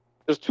 actually.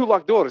 There's 2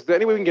 locked doors. Is there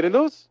any way we can get in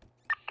those?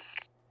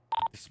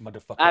 This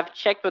motherfucker. I've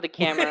checked with the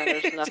camera and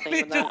there's nothing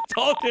with that. Just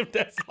told him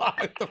that's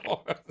locked.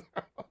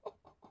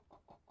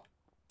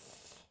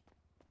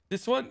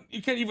 This one,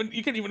 you can't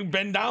even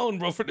bend down,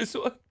 bro, for this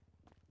one.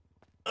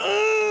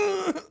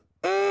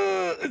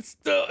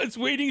 It's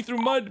wading through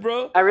mud,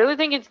 bro. I really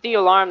think it's the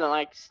alarm that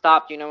like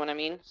stopped, you know what I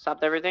mean?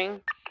 Stopped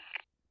everything.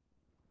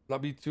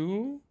 Lobby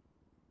 2.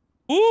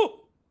 Ooh!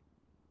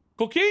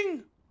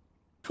 Cooking!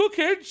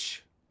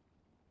 Cookage!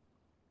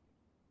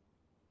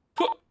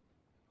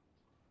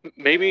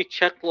 Maybe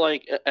check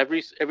like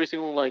every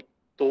single like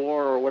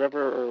door or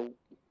whatever, or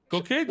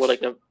Cookage? what,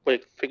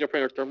 like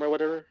fingerprint or thermal or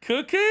whatever.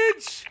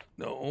 Cookage?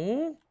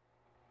 No.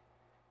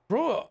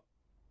 Bro.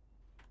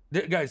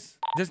 Guys,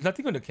 there's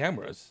nothing on the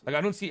cameras. Like, I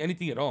don't see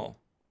anything at all.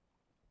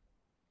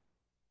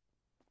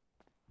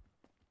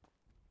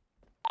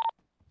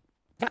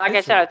 Like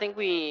I said, I think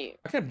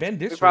I can't bend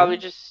this. we probably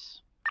room.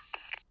 just.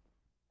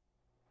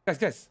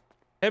 Guys,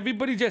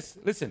 everybody,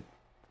 just listen.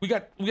 We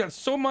got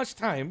so much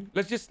time.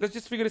 Let's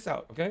just figure this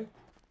out, okay?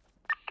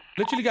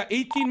 Literally got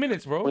 18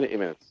 minutes, bro. 28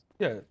 minutes.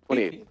 Yeah.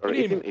 28 or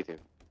 18.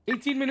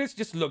 18 minutes.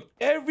 Just look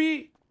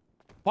every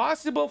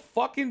possible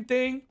fucking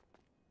thing.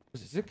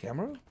 Is this a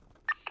camera?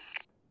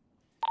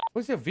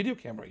 What's that video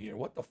camera here?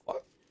 What the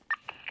fuck?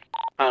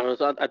 I don't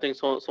know. I think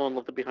someone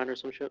left it behind or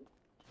some shit.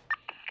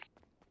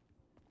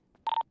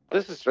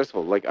 This is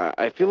stressful. Like,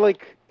 I feel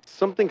like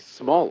something's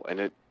small, and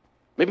it.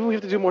 Maybe we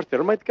have to do more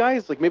thermite,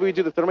 guys. Like, maybe we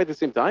do the thermite at the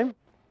same time.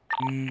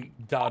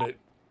 Doubt it.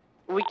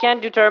 We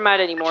can't do termite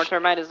anymore.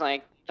 Termite is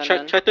like.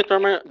 Check the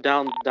thermite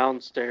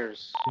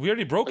downstairs. We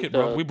already broke it,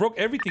 bro. We broke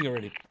everything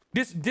already.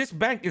 This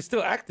bank is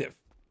still active.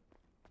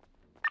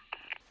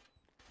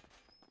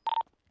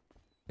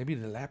 Maybe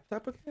the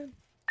laptop again?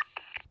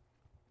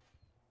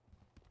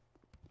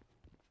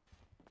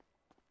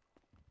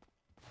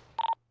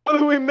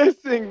 What are we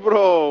missing,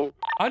 bro?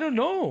 I don't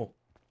know.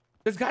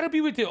 There's gotta be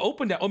a way to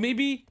open that. Or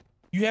maybe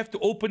you have to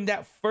open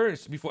that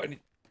first before any...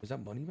 Is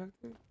that money back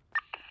there?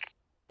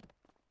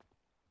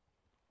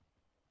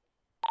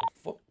 Oh,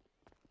 fuck.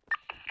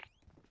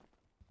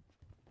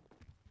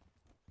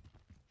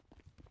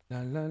 La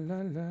la la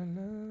la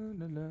la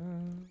la la.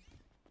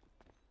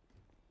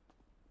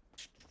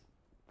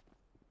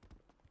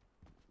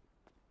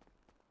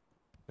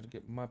 Gotta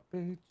get my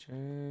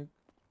paycheck.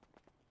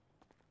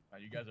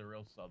 You guys are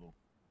real subtle.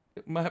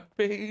 Get my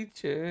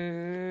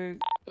paycheck.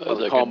 As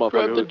I call can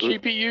grab the motherfucker.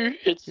 GPU,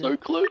 it's so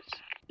close.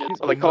 It's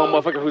So like call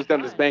a motherfucker who's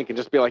done this bank and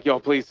just be like, yo,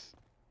 please,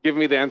 give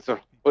me the answer.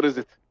 What is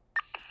it?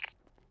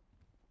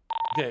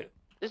 Okay.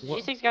 This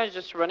What- G6 guy is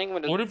just running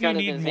with a What if you gun in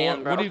need his more?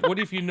 hand, bro. What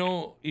if you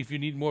know if you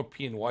need more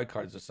P&Y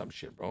cards or some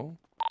shit, bro?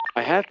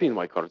 I have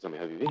PNY cards on me,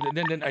 have you?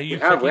 Then are you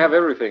We checking? have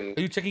everything.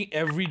 Are you checking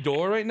every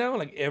door right now?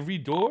 Like every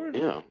door?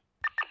 Yeah.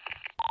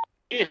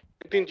 Yeah,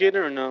 anything Jaden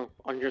or no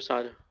on your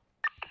side?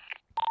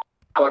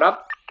 What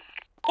up?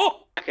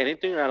 Oh! Like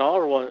anything at all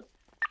or what?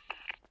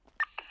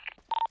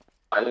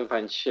 I didn't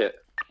find shit.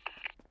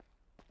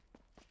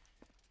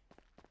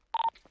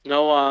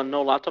 No,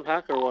 no laptop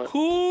hack or what?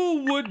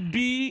 Who would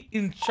be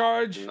in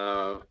charge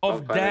No. of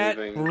don't find that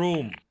anything.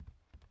 room?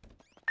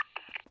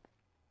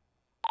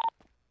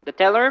 The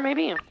teller,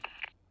 maybe?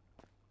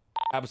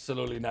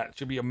 Absolutely not.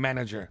 Should be a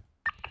manager.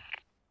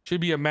 Should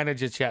be a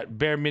manager, chat.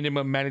 Bare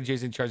minimum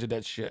managers in charge of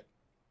that shit.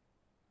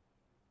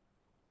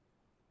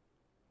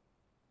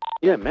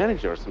 Yeah,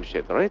 manager or some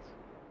shit, alright?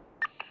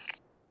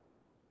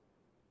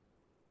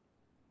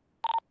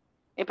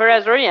 Hey,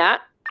 Perez, where you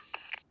at?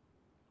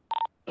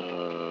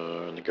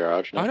 in the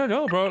garage I now. don't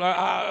know, bro.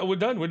 We're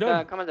done. We're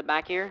done. Come in the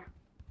back here.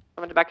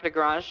 Come in the back of the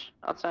garage,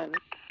 outside.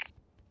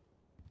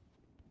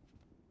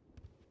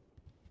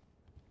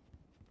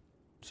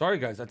 Sorry,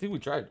 guys. I think we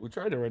tried. We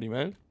tried already,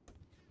 man.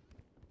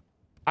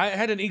 I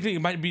had an inkling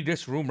it might be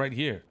this room right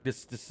here.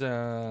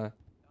 A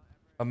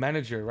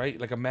manager, right?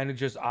 Like a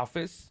manager's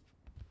office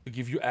to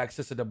give you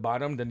access at the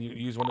bottom. Then you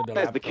use one of the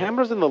Guys, the laptops.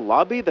 cameras in the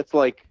lobby that's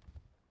like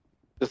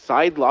the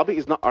side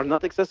lobby are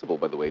not accessible,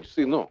 by the way, just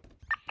so you know.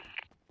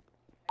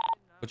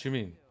 What you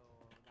mean?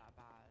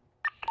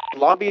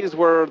 Lobby is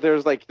where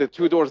there's like the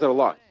two doors that are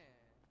locked.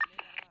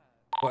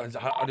 What,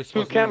 are they Two supposed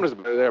to be- cameras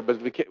there, but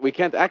we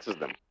can't access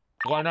them.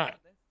 Why not?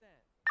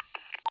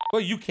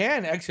 Well, you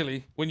can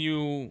actually when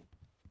you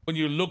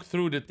look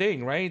through the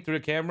thing, right? Through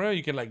the camera,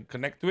 you can like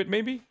connect to it,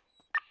 maybe.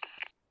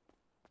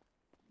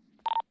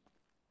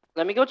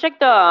 Let me go check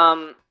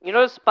the, you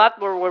know the spot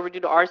where we do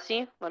the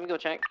RC? Let me go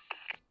check.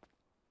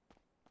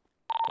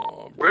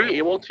 Oh, Were you bro.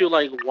 able to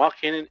like walk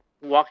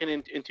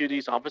into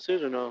these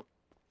offices or no?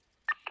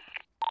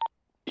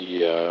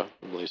 Yeah,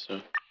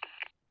 Lisa.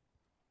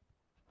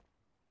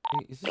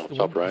 Hey, is this No, the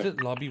top one? right. Is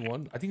it lobby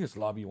one? I think it's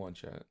lobby one,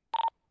 chat.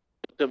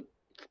 The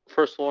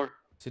first floor.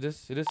 See this?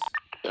 See this?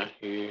 Yeah,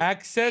 he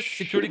Access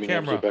security shooted me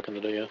in the camera. back in the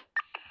day, yeah.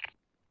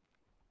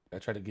 I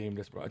tried to game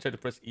this, bro. I tried to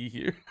press E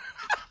here.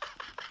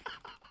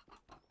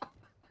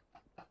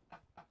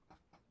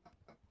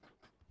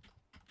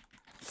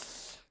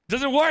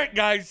 Doesn't work,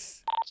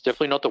 guys. It's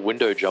definitely not the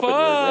window jumping room,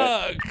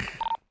 right? Fuck.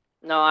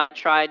 No, I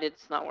tried.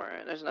 It's not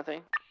working. There's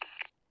nothing.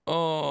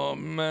 Oh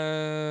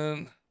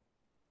man.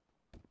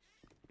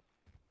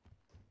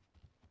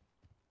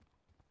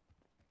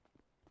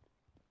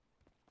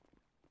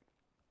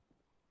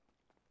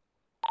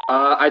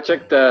 I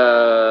checked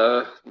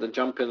the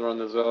jump in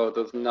run as well.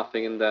 There's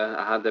nothing in there.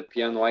 I had the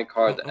PNY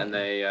card and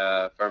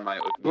a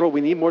thermite with me. Bro,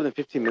 we need more than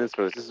 15 minutes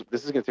for this.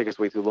 This is gonna take us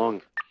way too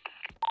long.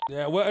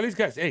 Yeah, well, at least,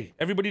 guys, hey,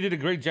 everybody did a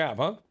great job,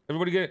 huh?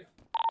 Everybody get.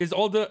 Is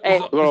all the Hey,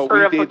 is, Bro, For-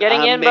 we for did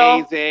getting in, bro.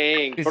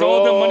 amazing. is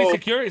all the money bro.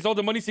 secure? Is all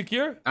the money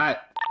secure? Alright.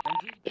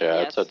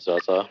 Yeah, Yes. it's at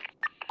Zaza.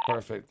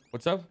 Perfect.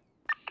 What's up?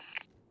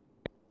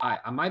 Alright,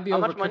 I might be How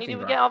overcooking, much money did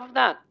we right? get off of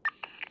that?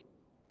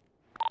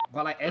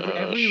 But like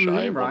every Shy room,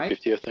 of right,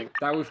 150, I think.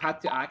 that we've had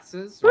to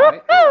access, right?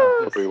 has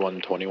had this. Probably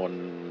 120,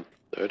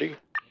 130.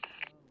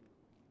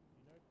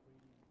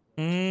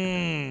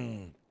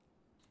 Hmm.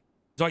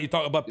 So you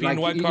talked about Like,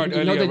 PNY you card know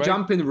earlier, the right?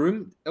 jumping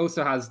room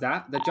also has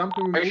that. The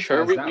jumping room Are you also sure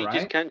has we that, just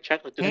right? can't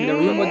check like this? And the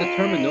room with the Mm.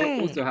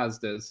 terminal also has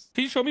this.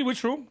 Can you show me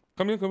which room?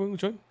 Come here,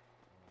 which one?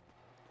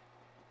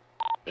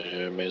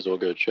 May as well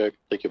go check.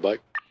 Take your bike.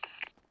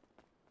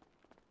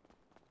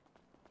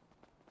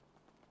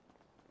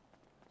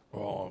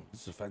 Oh,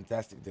 this is a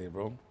fantastic day,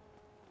 bro.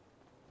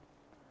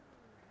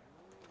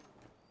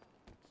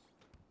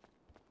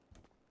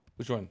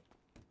 Which one?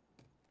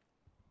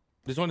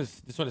 This one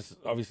is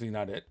obviously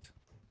not it.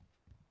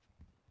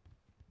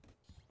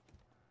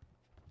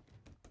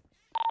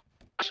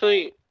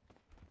 Actually,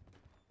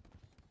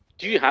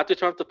 do you have to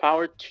turn off the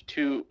power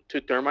to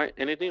thermite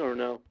anything or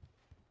no?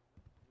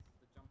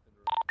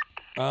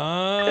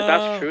 If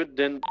that's true,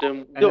 then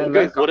Yo,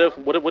 guys, what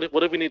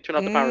if we need to turn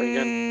off the power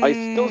again? I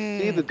still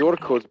see the door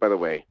codes, by the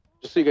way.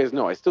 Just so you guys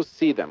know, I still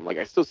see them. Like,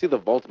 I still see the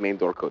vault main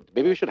door code.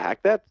 Maybe we should hack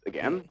that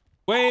again?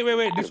 Wait.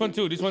 This one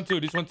too.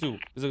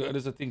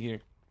 There's a thing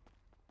here.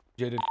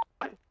 Jaden.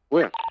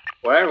 Where?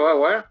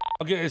 Where?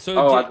 Okay, so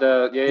Oh, at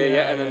the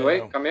yeah. And then yeah.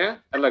 wait, come here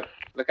and look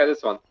at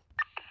this one.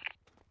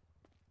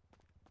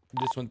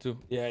 This one too.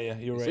 Yeah,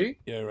 you're right. See?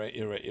 Yeah,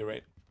 you're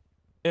right.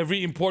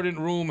 Every important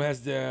room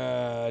has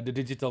the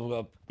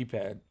digital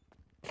keypad.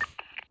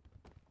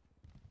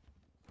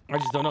 I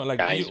just don't know. Like,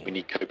 Guys, we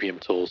need copium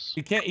tools.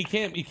 it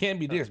can't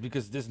be this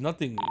because there's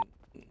nothing.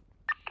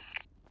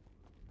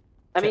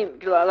 I mean,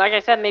 like I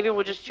said, maybe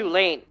we're just too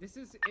late. This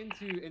is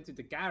into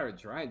the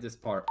garage, right? This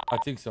part. I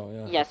think so.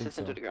 Yeah. Yes, it's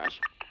into the garage.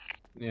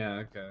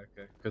 Yeah. Okay.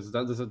 Because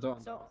there's a door.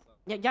 So,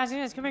 yeah,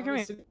 guys, come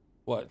here.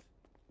 What?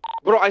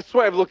 Bro, I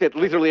swear I've looked at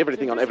literally So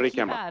everything on there's a every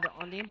camera. keypad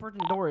on the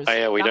important doors. Oh,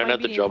 yeah, we That don't might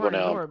have be the job on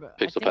important our door, but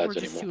pixel I think pads we're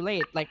just anymore. too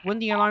late. Like when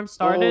the alarm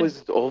started, Oh, is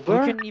it we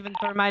over? couldn't even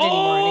thermite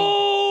anymore.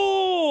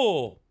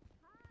 Oh!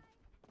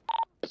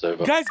 It's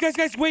over. Guys,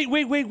 wait.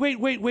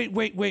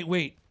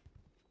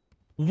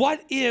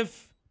 What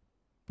if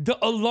the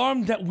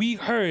alarm that we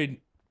heard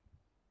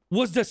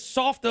was the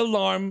soft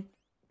alarm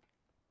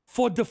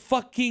for the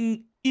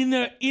fucking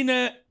inner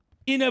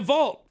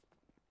vault?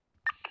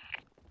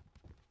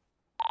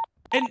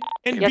 And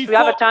Yes, before, we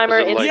have a timer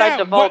Is it like- inside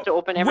the vault to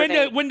open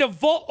everything. when the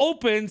vault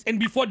opens and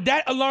before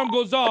that alarm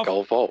goes off,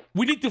 Go vault.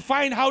 we need to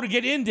find how to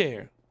get in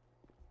there.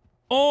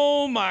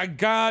 Oh my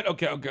god.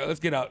 Okay, let's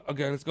get out.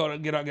 Okay, let's go.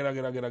 Get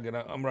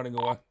out. I'm running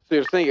away. So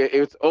you're saying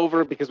it's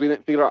over because we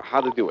didn't figure out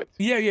how to do it?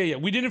 Yeah.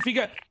 We didn't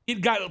figure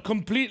it got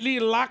completely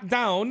locked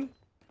down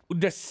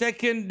the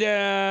second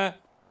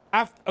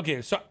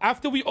after. So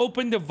after we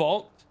open the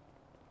vault,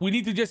 we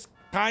need to just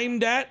time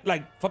that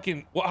like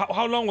fucking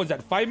how long was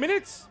that? 5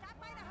 minutes?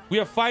 We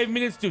have 5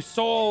 minutes to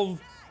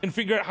solve and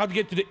figure out how to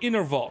get to the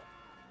inner vault.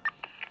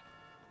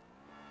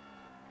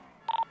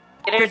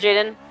 Get here,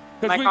 Jaden.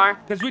 My car.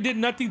 Because we did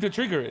nothing to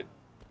trigger it.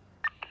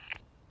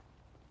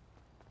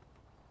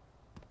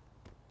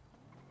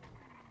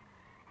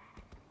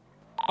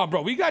 Oh,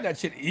 bro, we got that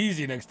shit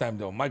easy next time,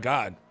 though. My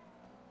God.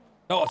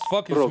 That was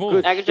fucking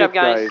smooth. Good job,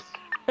 guys.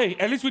 Hey,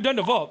 at least we done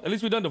the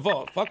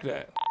vault. Fuck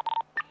that.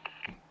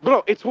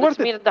 Bro, it's worth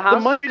meet it. at the house. The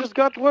money just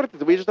got worth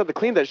it. We just have to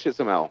clean that shit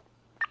somehow.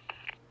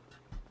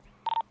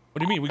 What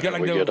do you mean? We got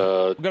like We we get,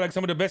 got like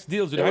some of the best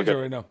deals with yeah, we Hydra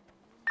got- right now.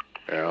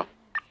 Yeah.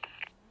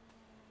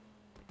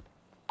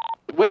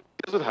 What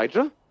is with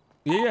Hydra?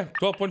 Yeah,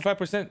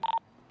 12.5%.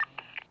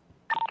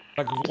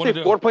 Like You one say of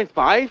the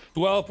 4.5?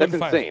 12.5. That's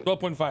insane.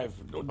 12.5.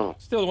 Oh.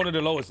 Still one of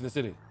the lowest in the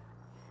city.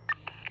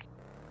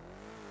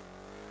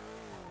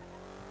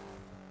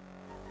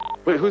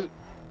 Wait, who's...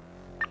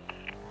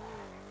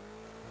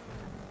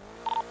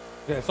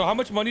 Yeah. So how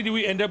much money do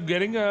we end up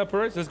getting,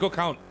 Perez? Let's go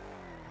count.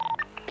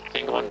 I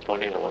think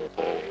 120 to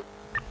 130.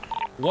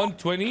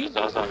 120.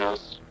 Zaza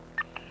house.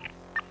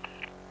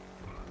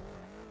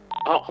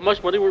 Oh, how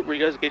much money were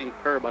you guys getting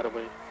per, by the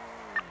way?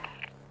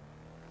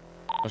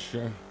 Oh,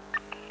 sure.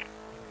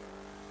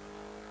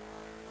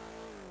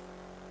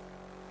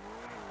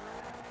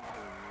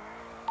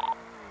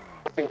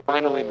 I think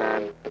finally,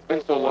 man. It's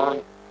been so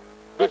long.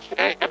 Good shit.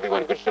 Hey,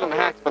 everyone, good shit on the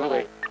hacks, by the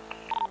way.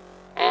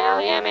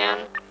 Hell yeah,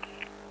 man.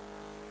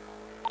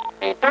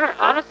 Hey,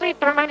 honestly,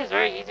 thermite is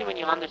very easy when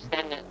you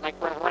understand it. Like,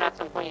 when at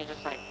some point you're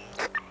just like...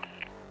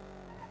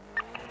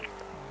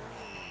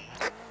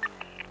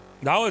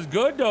 That was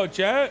good though,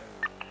 chat.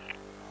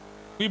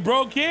 We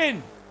broke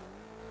in.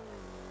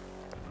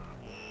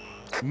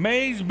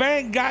 Maze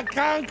Bank got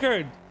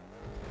conquered.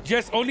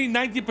 Just only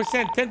 90%,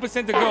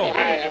 10% to go.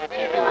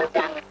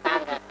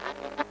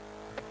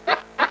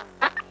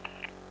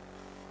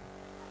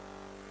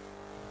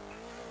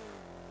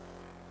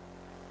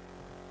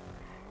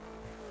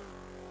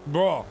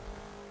 Bro,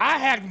 I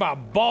hacked my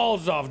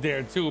balls off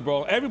there too,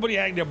 bro. Everybody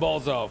hacked their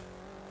balls off.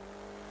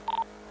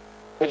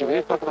 Benji, we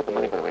didn't talk about the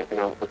money, by the way. You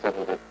know, what's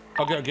happening with it?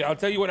 Okay. I'll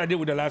tell you what I did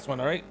with the last one,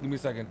 all right? Give me a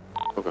second.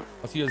 Okay.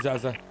 I'll see you,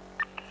 Zaza.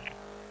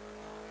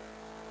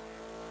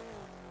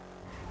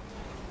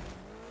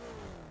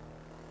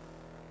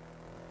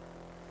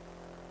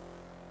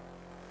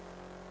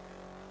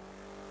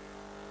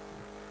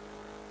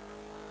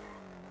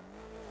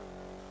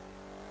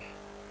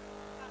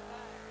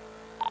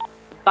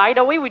 By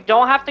the way, we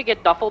don't have to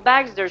get duffel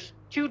bags. There's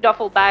 2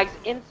 duffel bags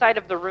inside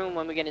of the room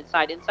when we get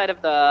inside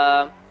of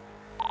the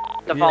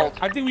vault.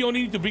 I think we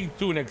only need to bring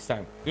 2 next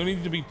time. We only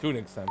need to bring 2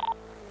 next time.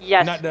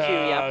 Yes, Not the 2,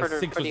 yeah, for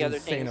 6 the was other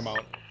insane things.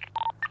 amount.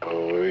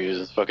 Oh, we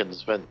just fucking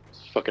spent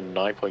fucking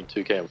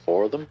 9.2k on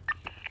 4 of them.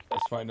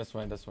 That's fine.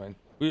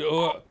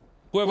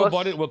 Whoever Plus,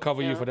 bought it will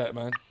cover you yeah. for that,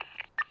 man.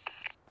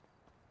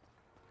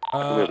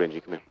 Come here,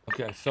 Benji, come here.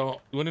 Okay,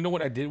 so you want to know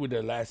what I did with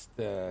the last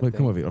Wait, thing?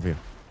 come over here.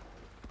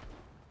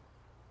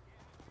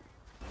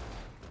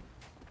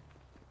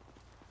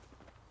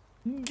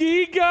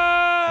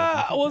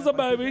 Giga! What's up,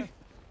 baby?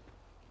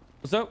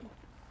 What's up?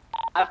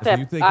 I have So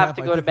you to, take I have half,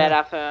 to I go to take bed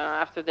half?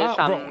 after this.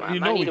 Bro, I you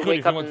know we need to could wake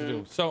if you up want to in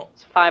do. So,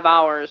 it's 5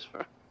 hours.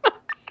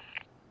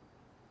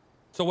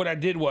 so what I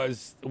did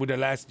was with the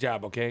last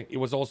job, okay? It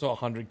was also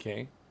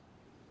 100k.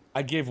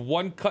 I gave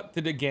 1 cut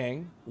to the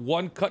gang,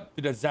 1 cut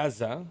to the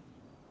Zaza,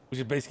 which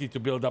is basically to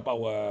build up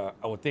our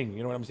thing.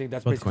 You know what I'm saying?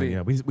 That's basically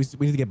Yeah, we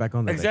need to get back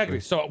on that. exactly.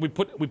 actually. So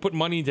we put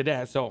money into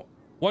that. So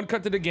 1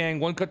 cut to the gang,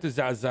 1 cut to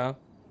Zaza,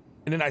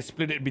 and then I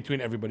split it between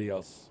everybody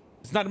else.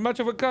 It's not much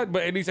of a cut,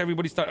 but at least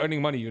everybody start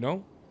earning money, you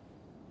know?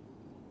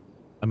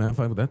 I mean, I'm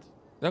fine with that.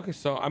 Okay,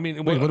 so I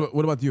mean, Wait,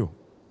 what about you?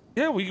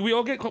 yeah, we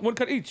all get one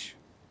cut each.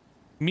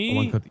 Me,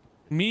 One cut.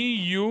 me,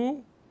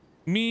 you,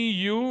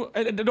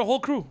 and the whole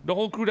crew. The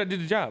whole crew that did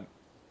the job.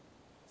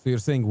 So you're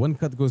saying one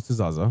cut goes to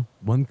Zaza,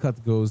 one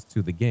cut goes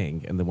to the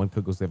gang, and then one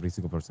cut goes to every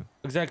single person.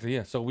 Exactly.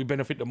 Yeah. So we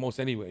benefit the most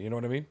anyway. You know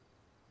what I mean?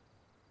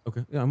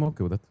 Okay. Yeah, I'm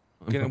okay with that.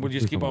 Okay, we'll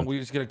just keep on. We're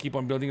just gonna keep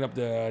on building up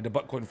the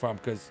Buttcoin farm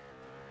because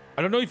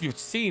I don't know if you've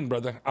seen,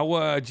 brother.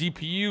 Our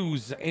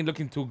GPUs ain't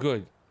looking too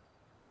good.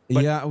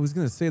 But yeah, I was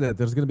gonna say that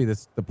there's gonna be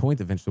the point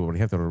eventually where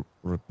you have to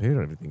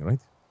repair everything, right?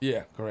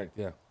 Yeah, correct.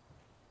 Yeah.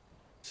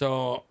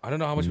 So I don't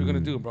know how much we're gonna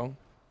do, bro.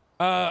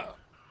 Let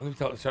me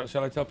tell.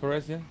 Shall I tell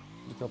Perez? Yeah.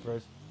 Let me tell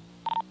Perez.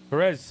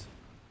 Perez,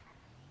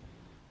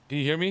 can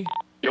you hear me?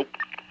 Yep.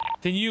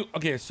 Can you?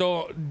 Okay,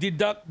 so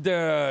deduct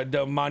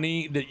the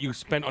money that you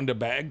spent on the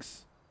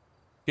bags.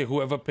 Okay,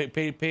 whoever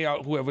pay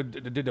out whoever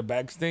did the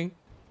bags thing,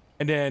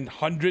 and then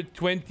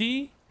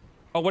 120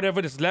 or whatever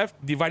that's left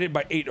divided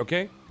by 8.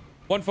 Okay,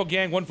 one for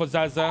gang, one for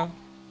Zaza,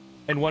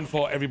 and one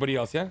for everybody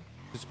else. Yeah,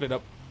 to split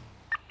up.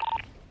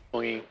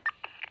 Okay.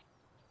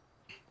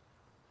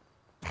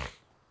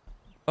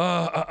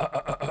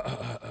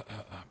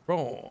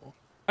 Bro,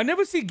 I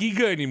never see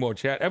Giga anymore,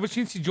 chat. Ever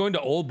since he joined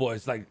the old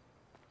boys, like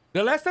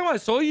the last time I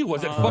saw you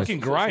was at fucking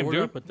Grime,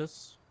 dude. But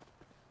this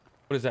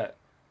What is that?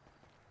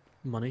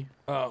 money.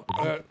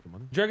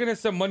 Dragon has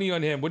some money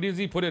on him. Where does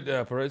he put it,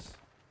 Perez?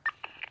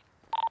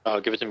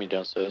 Give it to me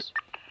downstairs.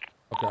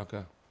 Okay,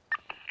 okay.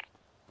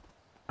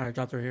 I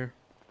dropped her here.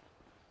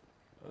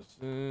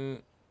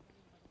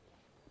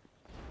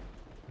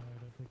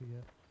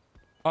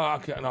 Oh,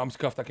 okay. No, I'm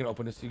scuffed. I can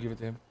open this. You give it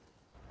to him.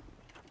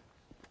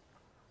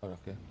 Oh,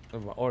 okay.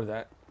 Never mind. Order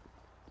that.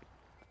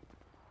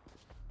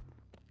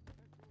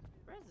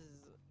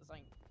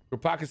 Your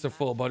pockets are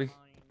full, buddy.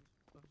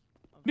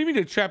 What do you mean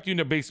they trapped you in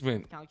the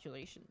basement?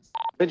 Calculations.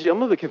 Benji, I'm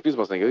a little confused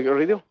about something. You got a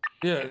radio?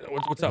 Yeah,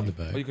 what's up?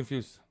 Are you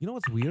confused? You know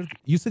what's weird?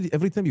 You said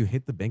every time you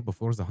hit the bank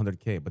before it was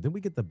 100K, but then we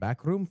get the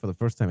back room for the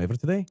first time ever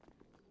today.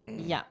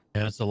 Yeah.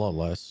 Yeah, it's a lot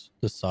less.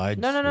 The sides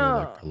No. were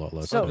like a lot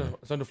less. So- today.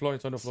 It's on the floor.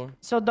 It's on the floor.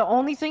 So the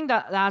only thing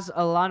that has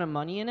a lot of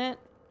money in it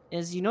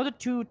is, you know, the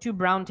two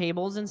brown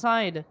tables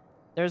inside.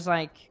 There's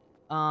like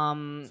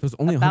So it's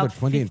only about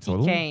 120 in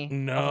total? 50K.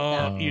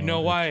 No, you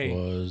know why?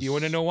 You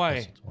want to know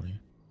why? 20.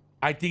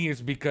 I think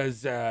it's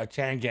because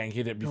Chan Gang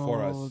hit it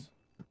before us.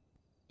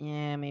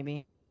 Yeah,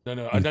 maybe. No,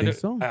 You another. think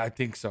so? I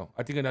think so.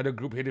 I think another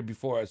group hit it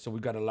before us, so we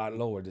got a lot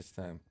lower this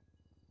time.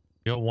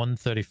 You got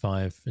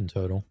 135 in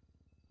total.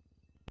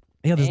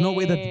 Yeah, there's no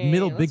way that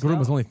middle big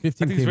room is only I think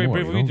 15K it's very more.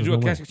 brave of you you know? to There's do a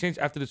no cash way. exchange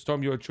after the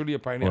storm. You are truly a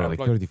pioneer. Or like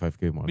Unplugged.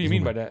 35K more. What do you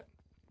mean by that?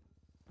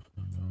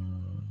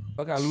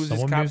 Fuck, I lose this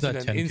Someone caps move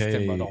in that an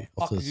instant, but 10K the fuck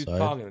off to is the you side,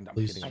 talking? I'm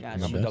please. kidding. I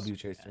got I'm you. a W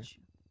chaser.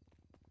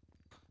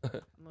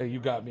 Hey, you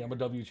got me. I'm a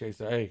W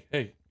chaser.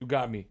 Hey, you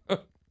got me.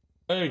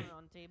 Hey,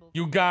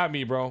 you got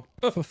me, bro.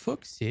 For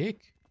fuck's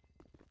sake.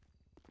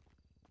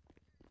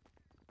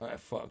 Alright,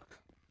 fuck.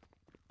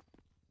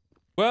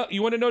 Well,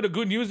 you want to know the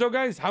good news, though,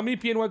 guys? How many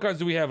PNY cards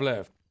do we have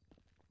left?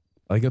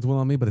 I got one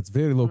on me, but it's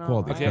very low No,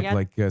 quality. I It's got got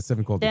like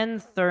 7 quality. 10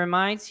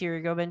 thermites. Here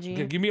you go, Benji.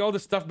 Okay, give me all the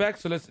stuff back.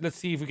 So let's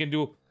see if we can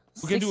do.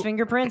 We can 6 do.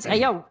 fingerprints.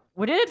 Hey, yo,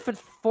 we did it for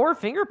 4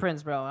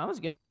 fingerprints, bro. That was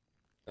good.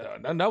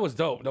 That was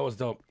dope. That was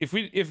dope. If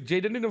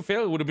Jaden didn't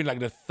fail, it would have been like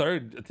the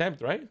 3rd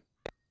attempt, right?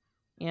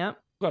 Yeah.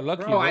 Got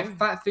lucky. Bro, I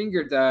fat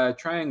fingered the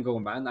triangle,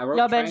 man. I wrote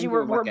Yo, Benji,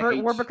 triangle like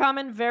a we're H.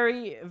 becoming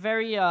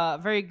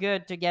very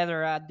good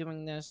together at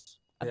doing this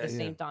at Yeah, the yeah.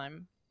 same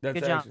time. That's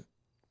Good job. actually-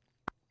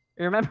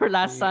 You remember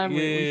last time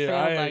we failed?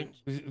 I Like,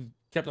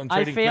 kept on I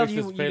trading failed.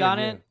 places, You failing, got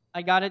yeah. it.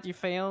 I got it. You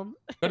failed.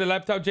 Got a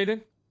laptop,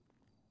 Jaden?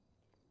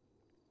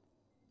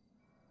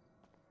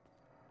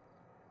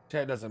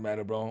 Chat doesn't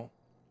matter, bro.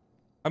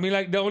 I mean,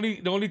 like the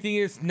only thing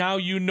is now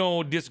you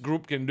know this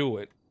group can do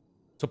it,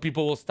 so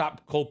people will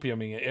stop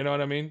copiuming it. You know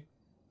what I mean?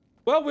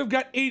 Well, we've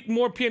got 8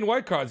 more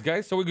PNY cards,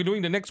 guys. So we're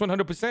doing the next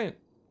 100%. This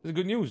is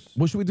good news.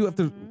 What should we do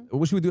after?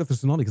 What should we do after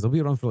tsunami? Because I'll be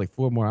around for like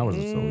 4 more hours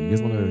or so. You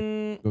guys want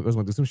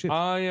to do some shit?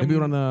 Maybe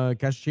run a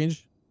cash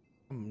change.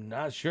 I'm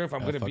not sure if I'm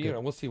gonna fuck be it. here.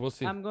 We'll see. We'll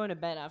see. I'm going to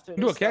bed after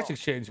Do a this. cash so-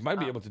 exchange. Might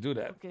be able to do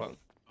that. okay. Fuck.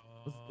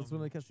 Let's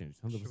run a cash change.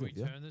 100%. Should we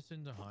Yeah. turn this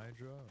into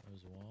Hydra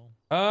as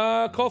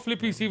well? Call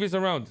Flippy, see if he's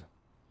around.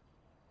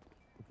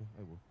 Okay,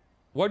 I will.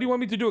 Why do you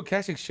want me to do a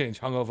cash exchange,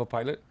 hungover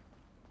pilot?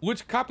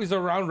 Which cop is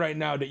around right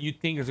now that you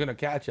think is gonna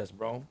catch us,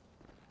 bro?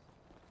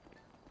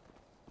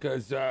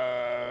 Because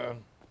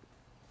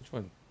which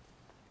one?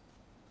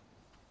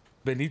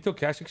 Benito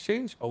cash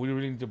exchange? Oh, we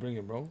really need to bring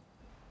him, bro.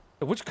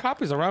 Which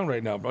cop is around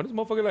right now, bro? This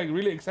motherfucker like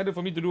really excited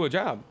for me to do a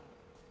job.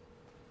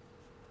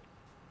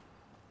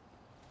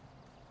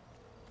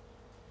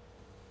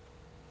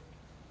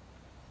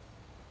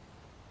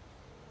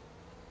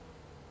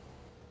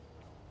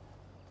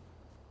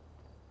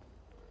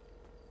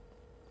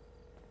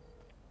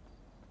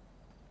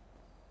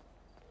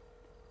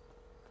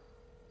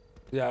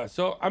 Yeah,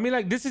 so I mean,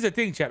 like, this is a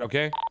thing, chat,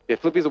 okay? Yeah,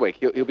 Flippy's awake.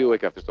 He'll be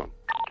awake after storm.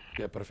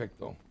 Yeah,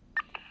 perfecto.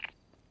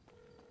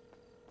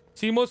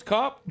 Simo's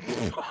cop?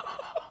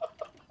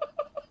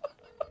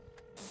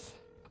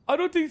 I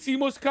don't think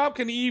Simo's cop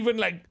can even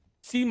like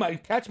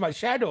catch my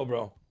shadow,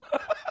 bro.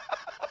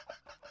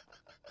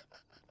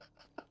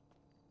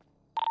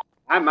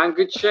 Hi man,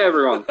 good shit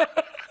everyone.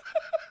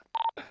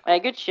 Hey,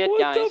 good shit,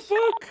 guys. What the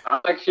fuck?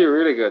 That's actually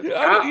really good.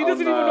 Yeah, he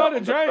doesn't even know how to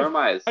drive.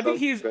 Thermite I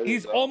think is so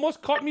he's good,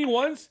 almost caught me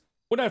once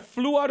when I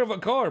flew out of a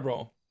car,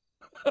 bro.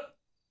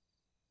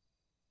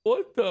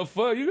 What the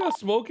fuck? You got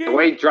smoking?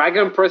 Wait,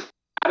 Dragon press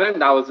button?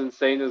 That was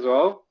insane as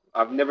well.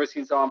 I've never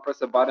seen someone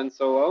press a button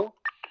so well.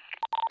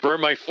 Bro,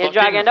 my fucking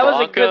Dragon, that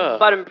was a good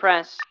button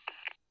press.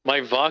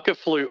 My vodka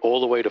flew all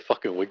the way to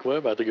fucking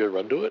Wigwam. I had to go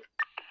run to it.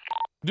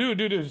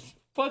 Dude,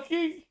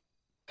 fucking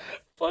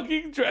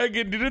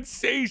Dragon didn't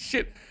say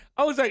shit.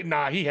 I was like,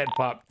 nah, he had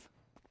popped.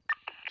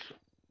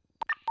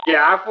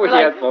 Yeah, I thought he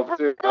had popped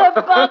too.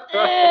 The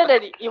button!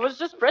 And he was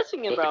just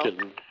pressing it, bro.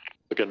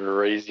 Fucking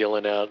Ray's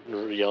yelling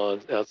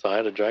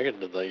outside a Dragon.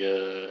 Like,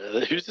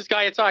 who's this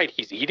guy outside?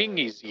 He's eating.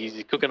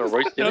 He's cooking a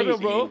roast dinner. He's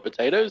eating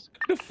potatoes.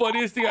 The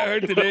funniest thing I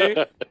heard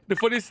today.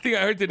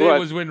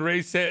 Was when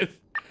Ray said,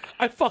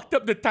 "I fucked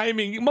up the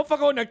timing. You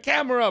motherfucker on the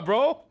camera,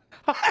 bro.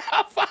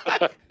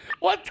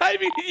 What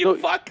timing did you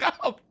fuck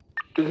up?"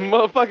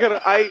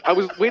 Motherfucker, I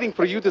was waiting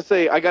for you to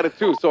say I got it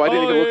too, so I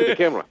didn't even look at the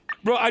camera.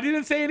 Bro, I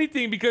didn't say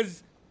anything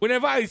because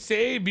whenever I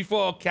say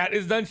before Cat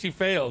is done, she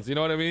fails. You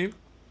know what I mean?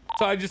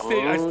 So I just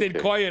stayed. I stayed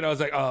quiet. I was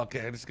like, oh,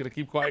 okay, I'm just gonna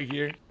keep quiet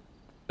here.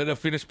 Let her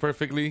finish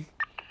perfectly.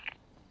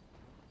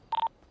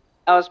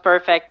 That was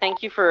perfect.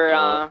 Thank you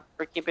for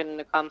keeping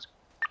the comms.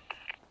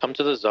 Come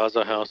to the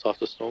Zaza house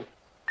after storm.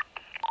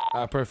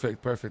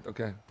 Perfect.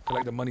 Okay. I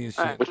like the money and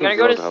shit. Right, I'm gonna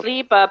go to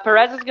sleep.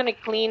 Perez is gonna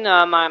clean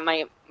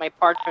my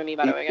part for me,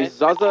 by the way, guys. Is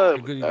Zaza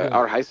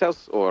our heist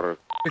house or?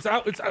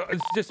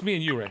 It's just me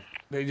and you, Ray.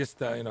 They just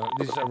they're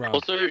just around.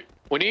 Also,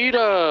 we need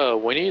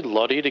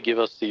Lottie to give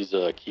us these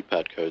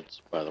keypad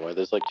codes. By the way,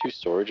 there's like 2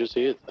 storages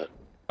here.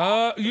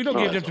 You don't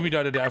give them to me the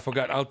other day. I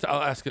forgot.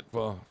 I'll ask it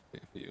for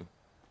you.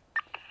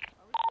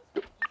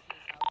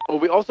 Oh,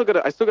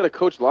 I still gotta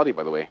coach Lottie,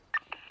 by the way.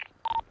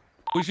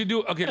 We should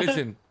do. Okay,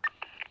 listen.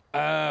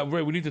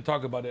 Ray, we need to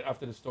talk about it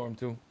after the storm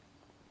too.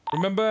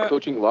 Remember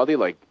coaching Lottie,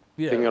 like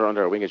taking her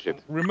under our wing and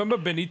shit. Remember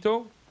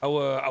Benito,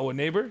 our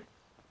neighbor?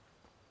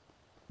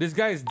 This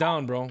guy is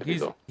down, bro.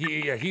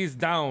 He's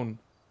down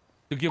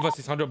to give us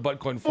his 100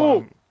 Bitcoin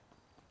farm.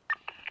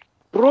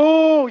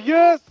 Bro,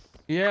 yes.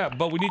 Yeah,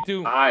 but we need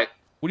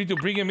to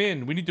bring him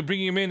in. We need to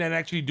bring him in and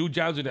actually do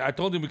jobs with it. I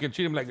told him we can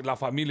treat him like La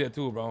Familia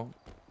too, bro.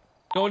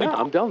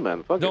 I'm down,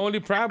 man. Fuck the it. only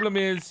problem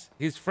is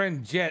his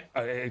friend Jet.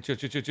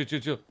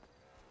 Chill.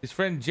 His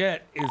friend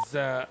Jet is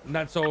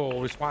not so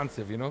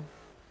responsive, you know.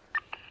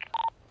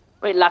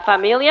 Wait, La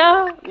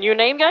Familia? New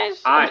name,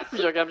 guys? I'm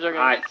joking.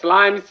 Alright,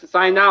 Slimes,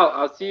 sign out.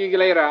 I'll see you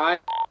later, alright?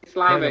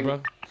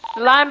 Sliming.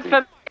 Slime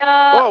Familia!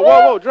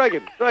 Whoa,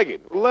 Dragon,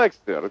 relax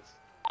there.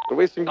 We're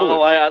wasting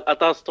bullets. Oh, I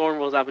thought Storm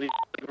was happening,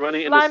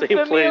 running in the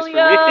same place for me.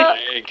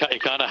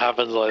 It kind of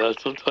happens like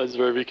that sometimes,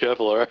 bro. Be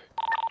careful, alright?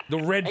 The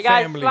Red hey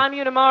guys, Family. Slime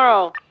you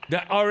tomorrow. The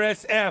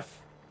RSF.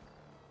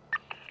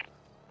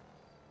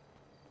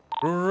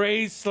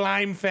 Ray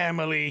Slime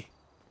Family.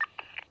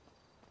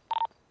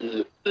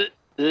 I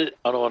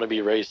don't want to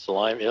be Ray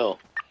Slime. Ill.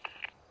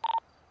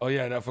 Oh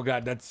yeah, I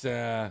forgot. That's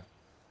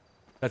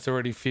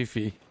already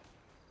Fifi.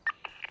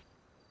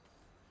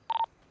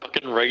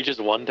 Fucking Ray just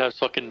one-taps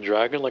fucking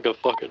Dragon like a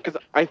fucking. Because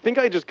I think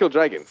I just killed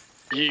Dragon.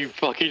 You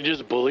fucking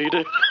just bullied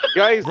it.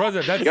 Guys, brother,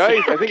 I think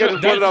I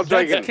just voted out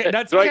Dragon.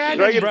 That's canon,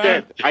 Dragon's bro.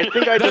 dead. I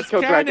think I just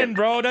killed Dragon.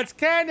 That's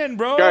canon,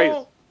 bro.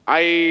 Guys,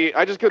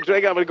 I just killed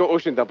Dragon. I'm gonna go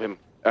ocean dump him.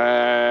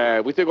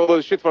 We took all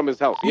the shit from his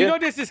house. You know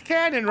this is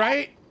canon,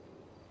 right?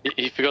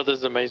 He forgot this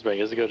is a maze bank. He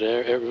has to go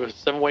there.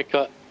 7-way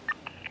cut.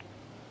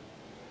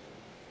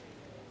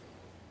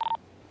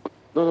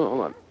 No,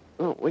 hold on.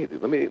 No, wait.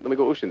 Let me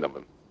go ocean dump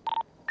him.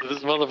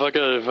 This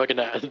motherfucker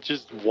fucking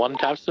just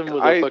one-taps him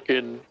with a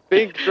fucking...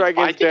 think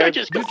Dragon's dead.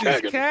 This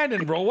is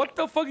canon, bro. What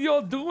the fuck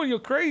y'all doing? You're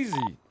crazy.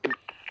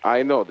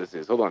 I know this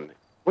is. Hold on.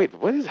 Wait,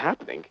 what is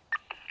happening?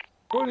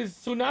 Bro, this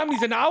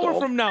tsunami's an hour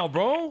from now,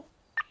 bro.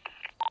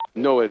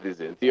 No, it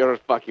isn't. You're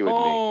fucking with me.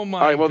 Oh my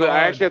All right, well, God. then I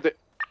actually have to...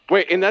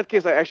 Wait, in that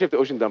case, I actually have to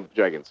ocean dump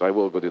Dragon, so I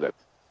will go do that.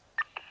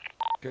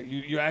 Okay,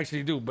 you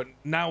actually do, but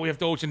now we have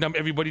to ocean dump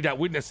everybody that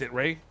witnessed it,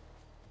 Ray.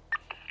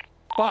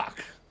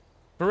 Fuck.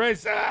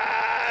 Perez,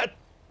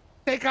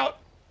 take out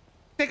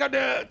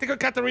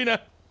Katarina.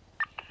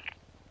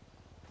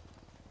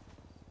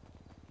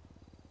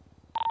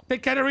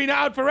 Take Katarina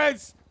out,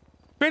 Perez.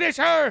 Finish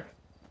her.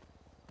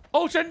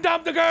 Ocean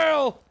dump the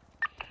girl.